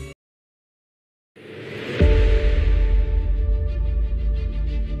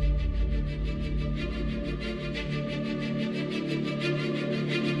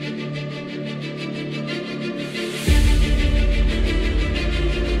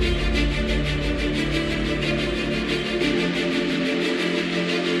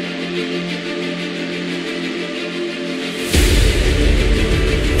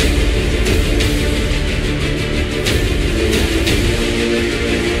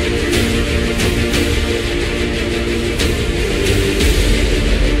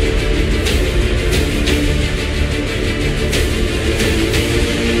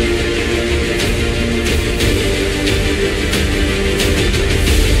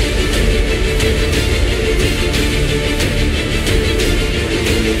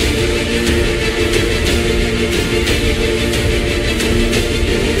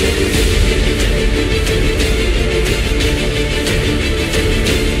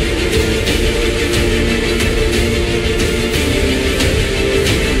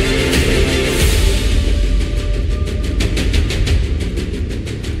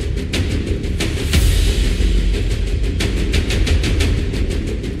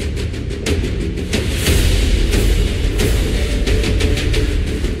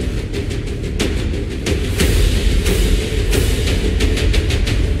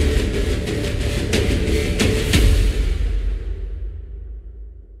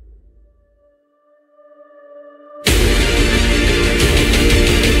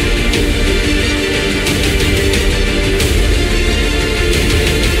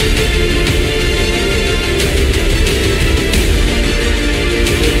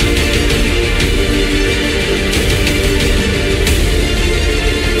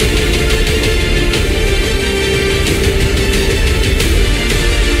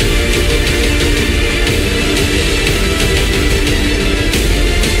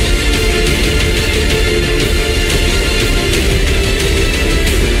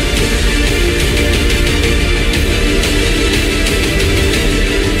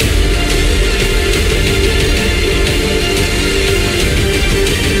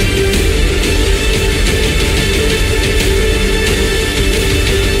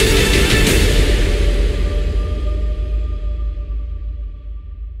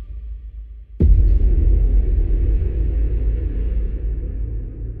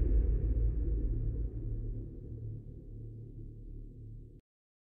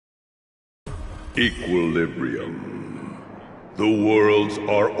 Equilibrium. The worlds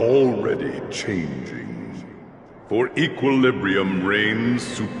are already changing, for equilibrium reigns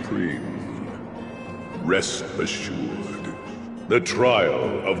supreme. Rest assured, the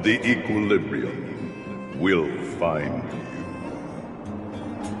trial of the equilibrium will find you.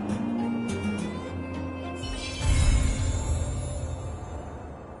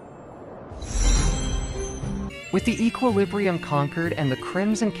 With the equilibrium conquered and the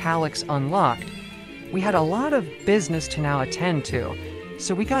Crimson Calyx unlocked, we had a lot of business to now attend to,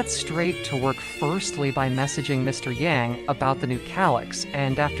 so we got straight to work firstly by messaging Mr. Yang about the new Calyx,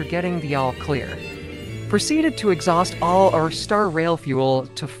 and after getting the all clear, proceeded to exhaust all our Star Rail fuel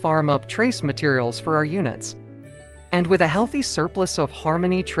to farm up trace materials for our units. And with a healthy surplus of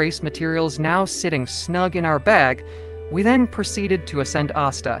Harmony trace materials now sitting snug in our bag, we then proceeded to ascend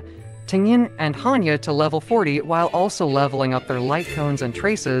Asta, Tingyin and Hanya to level 40 while also leveling up their light cones and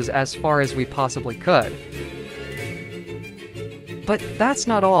traces as far as we possibly could. But that's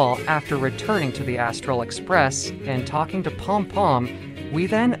not all. After returning to the Astral Express and talking to Pom Pom, we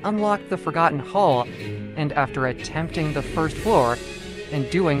then unlocked the Forgotten Hall, and after attempting the first floor, and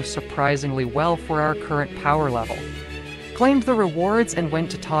doing surprisingly well for our current power level, claimed the rewards and went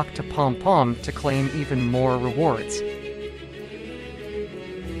to talk to Pom Pom to claim even more rewards.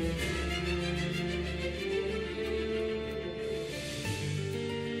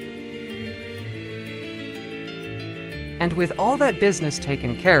 And with all that business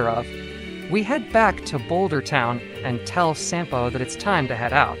taken care of, we head back to Boulder Town and tell Sampo that it's time to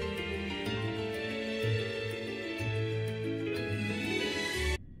head out.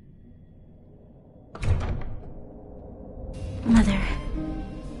 Mother,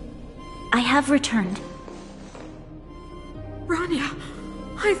 I have returned. Rania,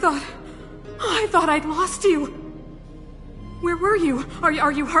 I thought I'd lost you. Where were you?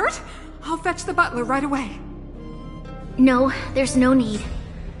 Are you hurt? I'll fetch the butler right away. No, there's no need.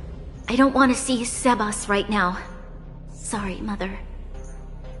 I don't want to see Sebas right now. Sorry, Mother.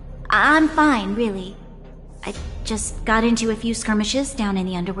 I'm fine, really. I just got into a few skirmishes down in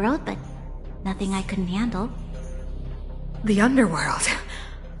the underworld, but nothing I couldn't handle. The underworld?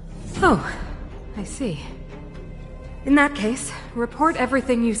 Oh, I see. In that case, report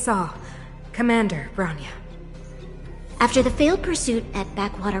everything you saw. Commander Brownia. After the failed pursuit at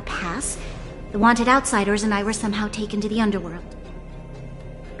Backwater Pass, the wanted outsiders and I were somehow taken to the underworld.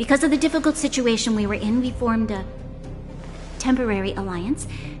 Because of the difficult situation we were in, we formed a temporary alliance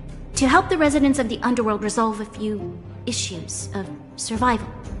to help the residents of the underworld resolve a few issues of survival.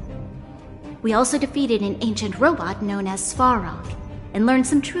 We also defeated an ancient robot known as Svarog and learned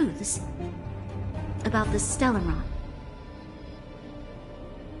some truths about the Stellaron.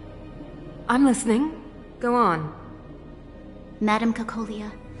 I'm listening. Go on. Madam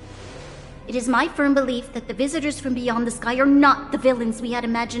Cocolia, it is my firm belief that the visitors from beyond the sky are not the villains we had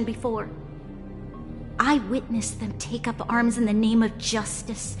imagined before. I witnessed them take up arms in the name of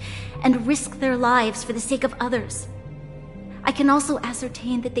justice and risk their lives for the sake of others. I can also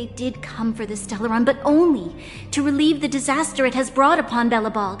ascertain that they did come for the Stellaron, but only to relieve the disaster it has brought upon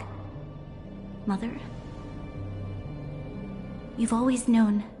Belobog. Mother, you've always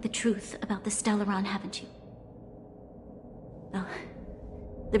known the truth about the Stellaron, haven't you? Well,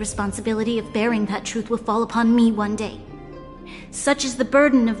 the responsibility of bearing that truth will fall upon me one day. Such is the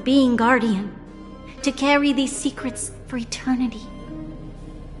burden of being Guardian, to carry these secrets for eternity.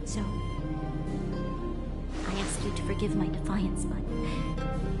 So, I ask you to forgive my defiance, but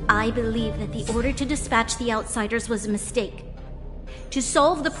I believe that the order to dispatch the outsiders was a mistake. To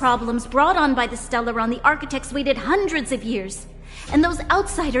solve the problems brought on by the Stellaron, the architects waited hundreds of years, and those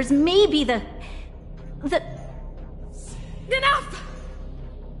outsiders may be the... Enough!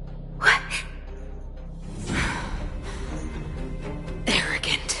 What?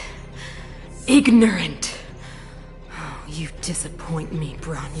 Arrogant. Ignorant. Oh, you disappoint me,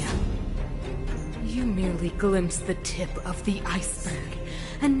 Branya. You merely glimpsed the tip of the iceberg,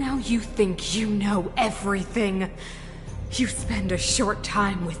 and now you think you know everything. You spend a short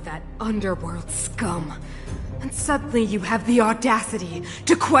time with that underworld scum, and suddenly you have the audacity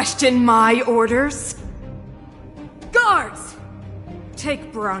to question my orders? Guards!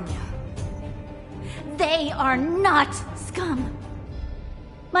 Take Branya. They are not scum.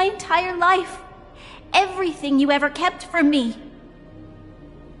 My entire life, everything you ever kept from me.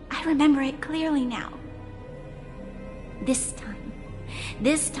 I remember it clearly now. This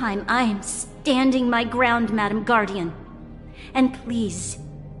time I am standing my ground, Madam Guardian. And please,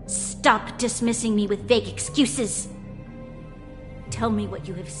 stop dismissing me with vague excuses. Tell me what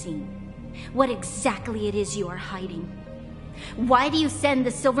you have seen. What exactly it is you are hiding. Why do you send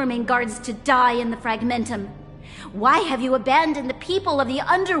the Silvermane guards to die in the Fragmentum? Why have you abandoned the people of the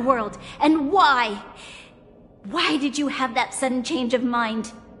underworld? And why? Why did you have that sudden change of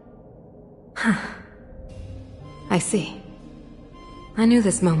mind? I see. I knew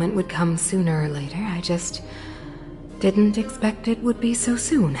this moment would come sooner or later. I just didn't expect it would be so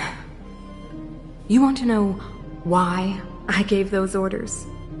soon. You want to know why I gave those orders?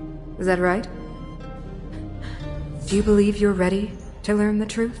 Is that right? Do you believe you're ready to learn the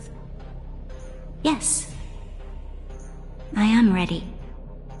truth? Yes. I am ready,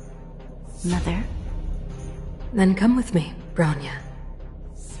 Mother. Then come with me, Bronya.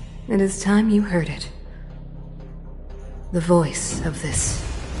 It is time you heard it. The voice of this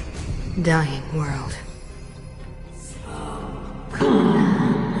dying world.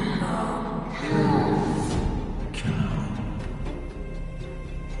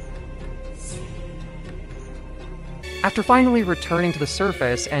 After finally returning to the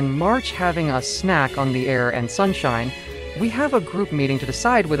surface and March having a snack on the air and sunshine, we have a group meeting to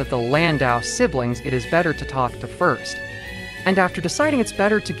decide whether the Landau siblings it is better to talk to first. And after deciding it's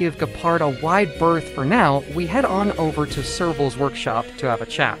better to give Gepard a wide berth for now, we head on over to Serval's workshop to have a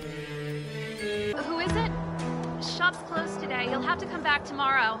chat. Who is it? Shop's closed today. You'll have to come back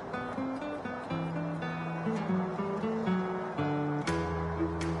tomorrow.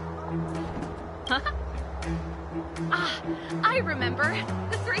 I remember.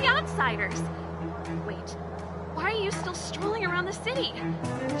 The three outsiders. Wait, why are you still strolling around the city?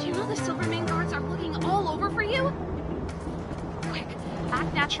 Do you know the Silvermane guards are looking all over for you? Quick,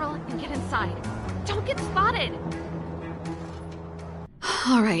 act natural and get inside. Don't get spotted.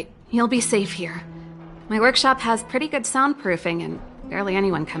 Alright, you'll be safe here. My workshop has pretty good soundproofing and barely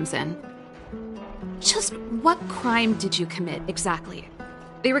anyone comes in. Just what crime did you commit, exactly?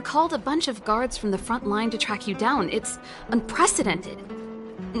 They recalled a bunch of guards from the front line to track you down. It's unprecedented.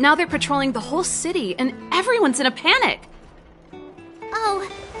 Now they're patrolling the whole city, and everyone's in a panic! Oh,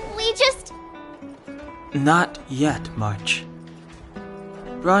 we just... Not yet, March.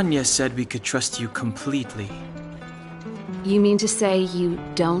 Bronya said we could trust you completely. You mean to say you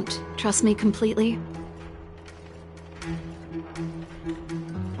don't trust me completely?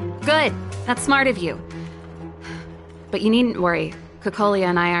 Good! That's smart of you. But you needn't worry. Kokolia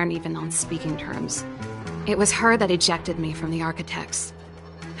and I aren't even on speaking terms. It was her that ejected me from the Architects.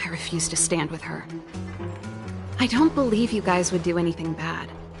 I refuse to stand with her. I don't believe you guys would do anything bad.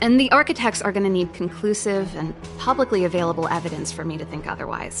 And the Architects are gonna need conclusive and publicly available evidence for me to think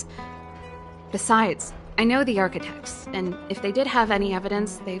otherwise. Besides, I know the Architects, and if they did have any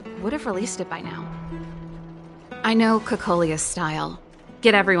evidence, they would have released it by now. I know Kokolia's style.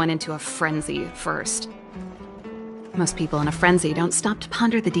 Get everyone into a frenzy first. Most people in a frenzy don't stop to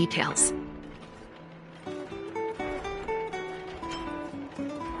ponder the details.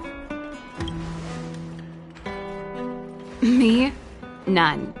 Me?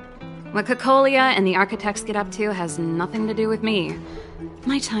 None. What Kokolia and the Architects get up to has nothing to do with me.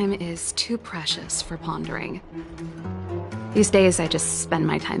 My time is too precious for pondering. These days I just spend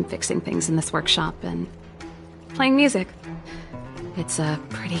my time fixing things in this workshop and playing music. It's a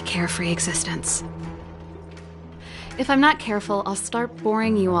pretty carefree existence. If I'm not careful, I'll start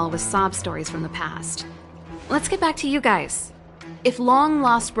boring you all with sob stories from the past. Let's get back to you guys. If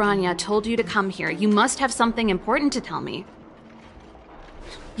long-lost Bronya told you to come here, you must have something important to tell me.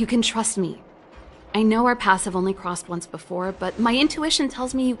 You can trust me. I know our paths have only crossed once before, but my intuition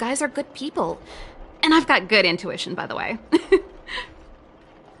tells me you guys are good people. And I've got good intuition, by the way.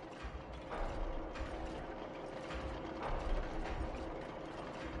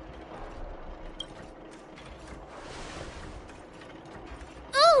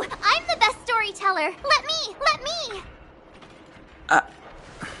 Ooh, I'm the best storyteller. Let me!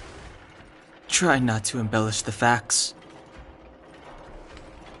 Try not to embellish the facts.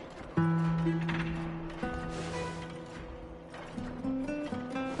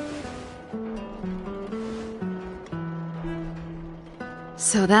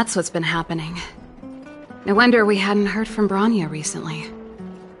 So that's what's been happening. No wonder we hadn't heard from Bronya recently.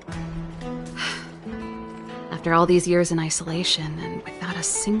 After all these years in isolation, and without a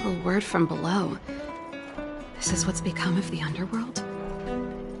single word from below, this is what's become of the underworld?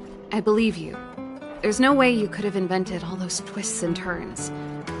 I believe you. There's no way you could have invented all those twists and turns.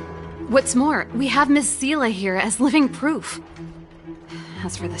 What's more, we have Miss Zila here as living proof.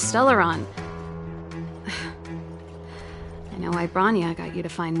 As for the Stellaron, I know why Bronya got you to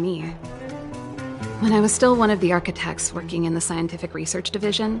find me. When I was still one of the Architects working in the Scientific Research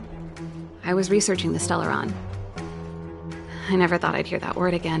Division, I was researching the Stellaron. I never thought I'd hear that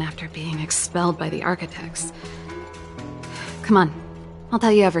word again after being expelled by the Architects. Come on, I'll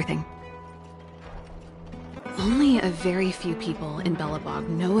tell you everything. Only a very few people in Belobog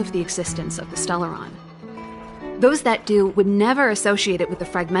know of the existence of the Stellaron. Those that do would never associate it with the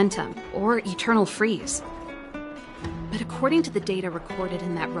Fragmentum or Eternal Freeze. But according to the data recorded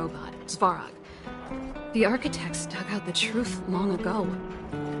in that robot, Svarog, the architects dug out the truth long ago.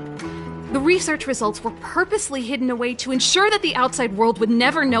 The research results were purposely hidden away to ensure that the outside world would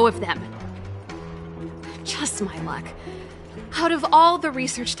never know of them. Just my luck. Out of all the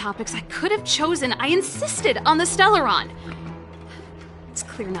research topics I could have chosen, I insisted on the Stellaron. It's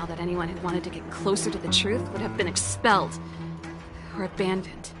clear now that anyone who wanted to get closer to the truth would have been expelled or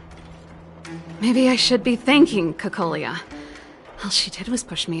abandoned. Maybe I should be thanking Cocolia. All she did was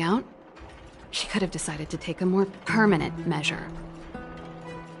push me out. She could have decided to take a more permanent measure.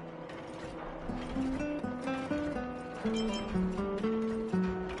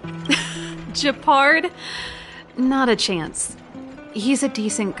 Japard? Not a chance. He's a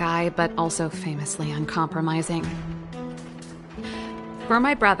decent guy, but also famously uncompromising. For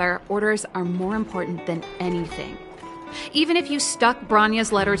my brother, orders are more important than anything. Even if you stuck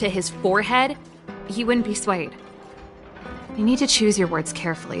Bronya's letter to his forehead, he wouldn't be swayed. You need to choose your words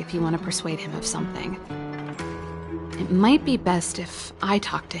carefully if you want to persuade him of something. It might be best if I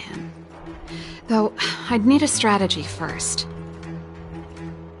talk to him. Though, I'd need a strategy first.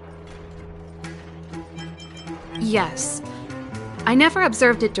 Yes. I never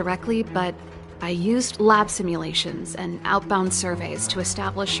observed it directly, but I used lab simulations and outbound surveys to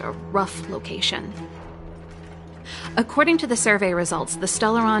establish a rough location. According to the survey results, the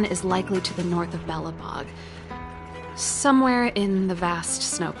Stellaron is likely to the north of Belobog, somewhere in the vast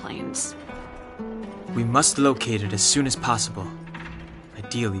snow plains. We must locate it as soon as possible,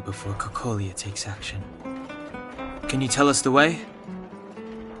 ideally before Cocolia takes action. Can you tell us the way?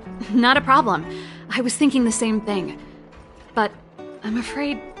 Not a problem. I was thinking the same thing. But I'm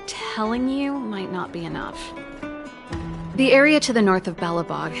afraid telling you might not be enough. The area to the north of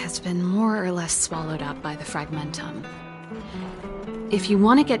Belobog has been more or less swallowed up by the Fragmentum. If you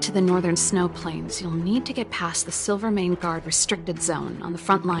want to get to the northern snow plains, you'll need to get past the Silvermane Guard restricted zone on the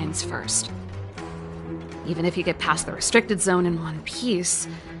front lines first. Even if you get past the restricted zone in one piece,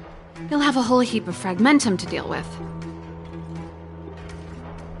 you'll have a whole heap of Fragmentum to deal with.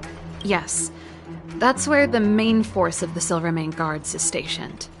 Yes, that's where the main force of the Silvermane Guards is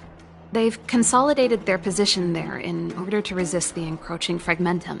stationed. They've consolidated their position there in order to resist the encroaching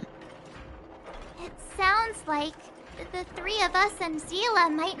Fragmentum. It sounds like the three of us and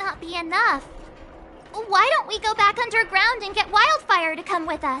Zila might not be enough. Why don't we go back underground and get Wildfire to come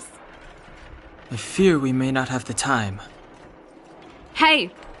with us? I fear we may not have the time.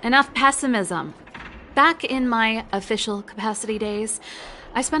 Hey, enough pessimism. Back in my official capacity days,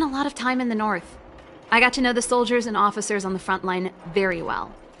 I spent a lot of time in the north. I got to know the soldiers and officers on the front line very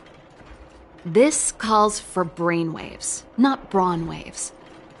well. This calls for brainwaves, not brawn waves.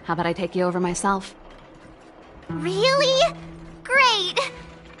 How about I take you over myself? Really? Great!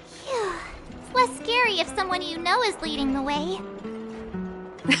 Phew. It's less scary if someone you know is leading the way.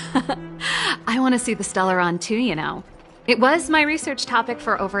 I want to see the Stellaron too, you know. It was my research topic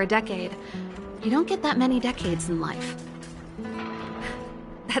for over a decade. You don't get that many decades in life.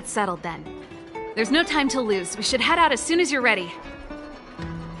 That's settled then. There's no time to lose. We should head out as soon as you're ready.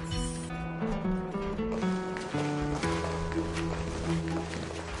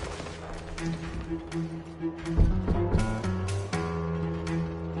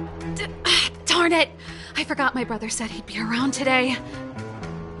 Darn it! I forgot my brother said he'd be around today.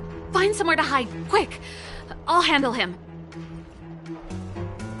 Find somewhere to hide, quick! I'll handle him.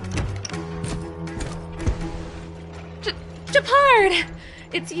 Japard!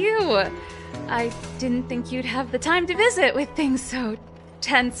 It's you! I didn't think you'd have the time to visit with things so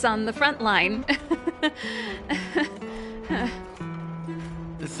tense on the front line.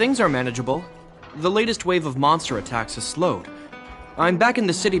 Things are manageable. The latest wave of monster attacks has slowed. I'm back in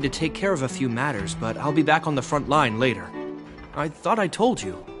the city to take care of a few matters, but I'll be back on the front line later. I thought I told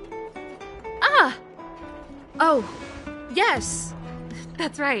you. Ah! Oh, yes.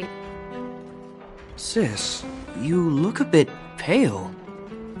 That's right. Sis, you look a bit pale.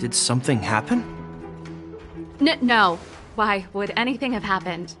 Did something happen? No. Why would anything have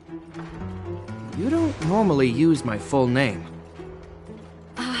happened? You don't normally use my full name.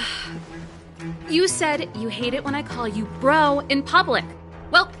 You said you hate it when I call you bro in public.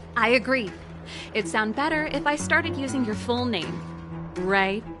 Well, I agree. It'd sound better if I started using your full name.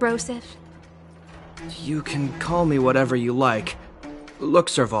 Right, Brosif? You can call me whatever you like. Look,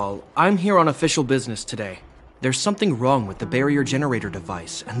 Serval, I'm here on official business today. There's something wrong with the barrier generator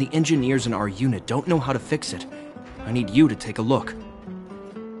device, and the engineers in our unit don't know how to fix it. I need you to take a look.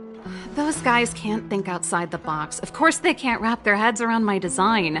 Those guys can't think outside the box. Of course they can't wrap their heads around my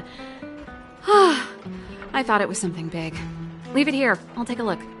design. I thought it was something big. Leave it here. I'll take a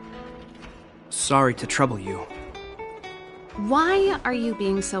look. Sorry to trouble you. Why are you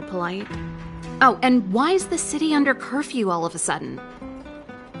being so polite? Oh, and why is the city under curfew all of a sudden?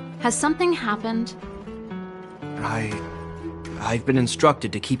 Has something happened? I've been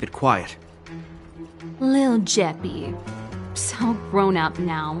instructed to keep it quiet. Lil Jeppy. So grown up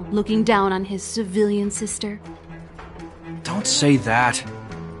now, looking down on his civilian sister. Don't say that.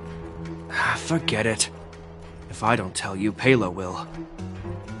 Forget it. If I don't tell you, Pela will.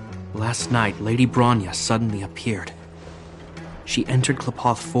 Last night, Lady Bronya suddenly appeared. She entered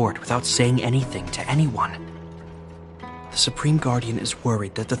Klepoth Fort without saying anything to anyone. The Supreme Guardian is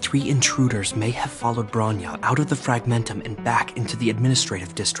worried that the 3 intruders may have followed Bronya out of the Fragmentum and back into the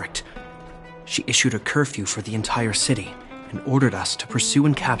administrative district. She issued a curfew for the entire city and ordered us to pursue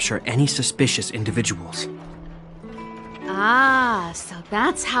and capture any suspicious individuals. Ah, so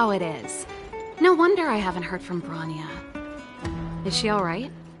that's how it is. No wonder I haven't heard from Bronya. Is she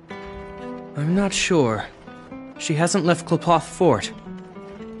alright? I'm not sure. She hasn't left Klepoth Fort.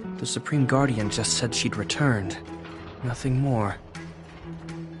 The Supreme Guardian just said she'd returned. Nothing more.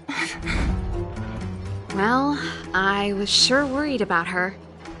 Well, I was sure worried about her.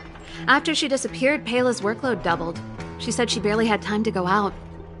 After she disappeared, Pela's workload doubled. She said she barely had time to go out.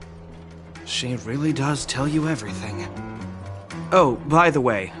 She really does tell you everything. Oh, by the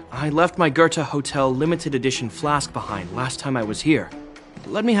way, I left my Goethe Hotel limited edition flask behind last time I was here.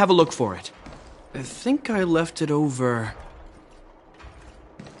 Let me have a look for it. I think I left it over...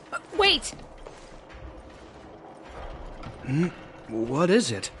 Wait! What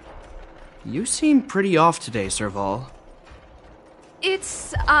is it? You seem pretty off today, Serval.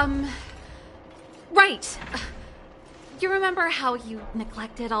 It's, right. You remember how you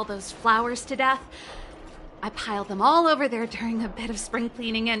neglected all those flowers to death? I piled them all over there during a bit of spring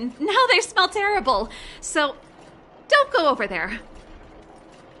cleaning, and now they smell terrible. So, don't go over there.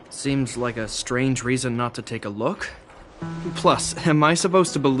 Seems like a strange reason not to take a look. Plus, am I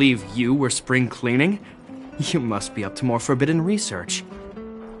supposed to believe you were spring cleaning? You must be up to more forbidden research.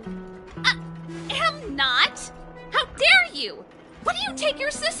 Am not! How dare you! What do you take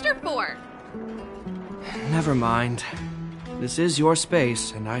your sister for? Never mind. This is your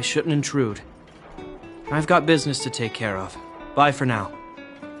space, and I shouldn't intrude. I've got business to take care of. Bye for now.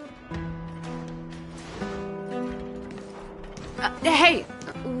 Hey,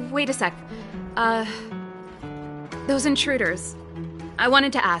 wait a sec. Those intruders. I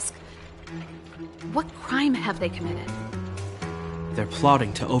wanted to ask, what crime have they committed? They're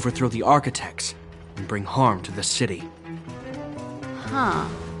plotting to overthrow the architects and bring harm to the city. Huh.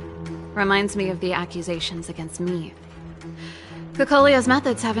 Reminds me of the accusations against me. Kokolia's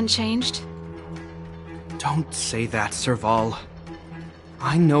methods haven't changed. Don't say that, Serval.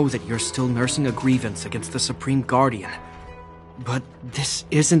 I know that you're still nursing a grievance against the Supreme Guardian, but this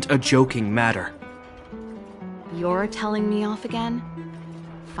isn't a joking matter. You're telling me off again?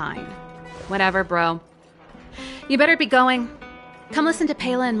 Fine. Whatever, bro. You better be going. Come listen to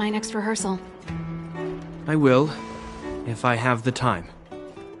Pela in my next rehearsal. I will, if I have the time.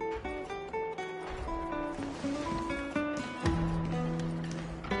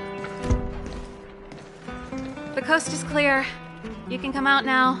 The coast is clear. You can come out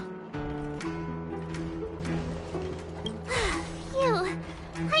now. Phew,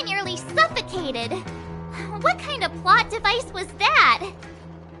 I nearly suffocated. What kind of plot device was that?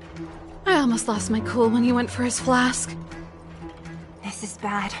 I almost lost my cool when he went for his flask. This is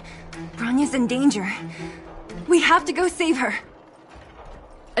bad. Bronya's in danger. We have to go save her.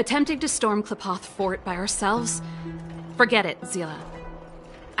 Attempting to storm Klepoth Fort by ourselves? Forget it, Zila.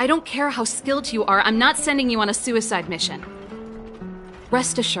 I don't care how skilled you are, I'm not sending you on a suicide mission.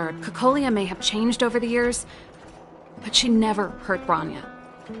 Rest assured, Kokolia may have changed over the years, but she never hurt Bronya.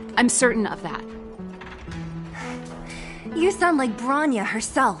 I'm certain of that. You sound like Bronya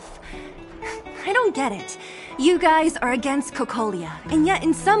herself. I don't get it. You guys are against Kokolia, and yet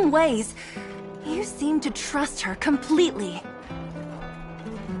in some ways, you seem to trust her completely.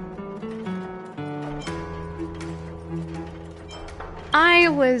 I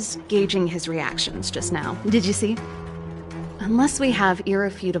was gauging his reactions just now. Did you see? Unless we have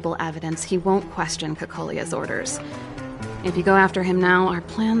irrefutable evidence, he won't question Kokolia's orders. If you go after him now, our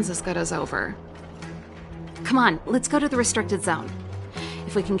plan's as good as over. Come on, let's go to the restricted zone.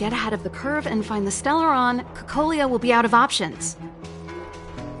 If we can get ahead of the curve and find the Stellaron, Kokolia will be out of options.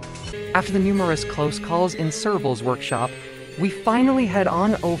 After the numerous close calls in Serval's workshop, we finally head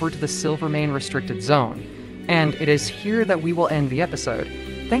on over to the Silvermane restricted zone. And it is here that we will end the episode.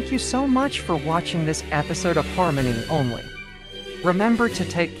 Thank you so much for watching this episode of Harmony Only. Remember to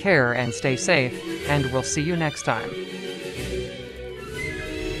take care and stay safe, and we'll see you next time.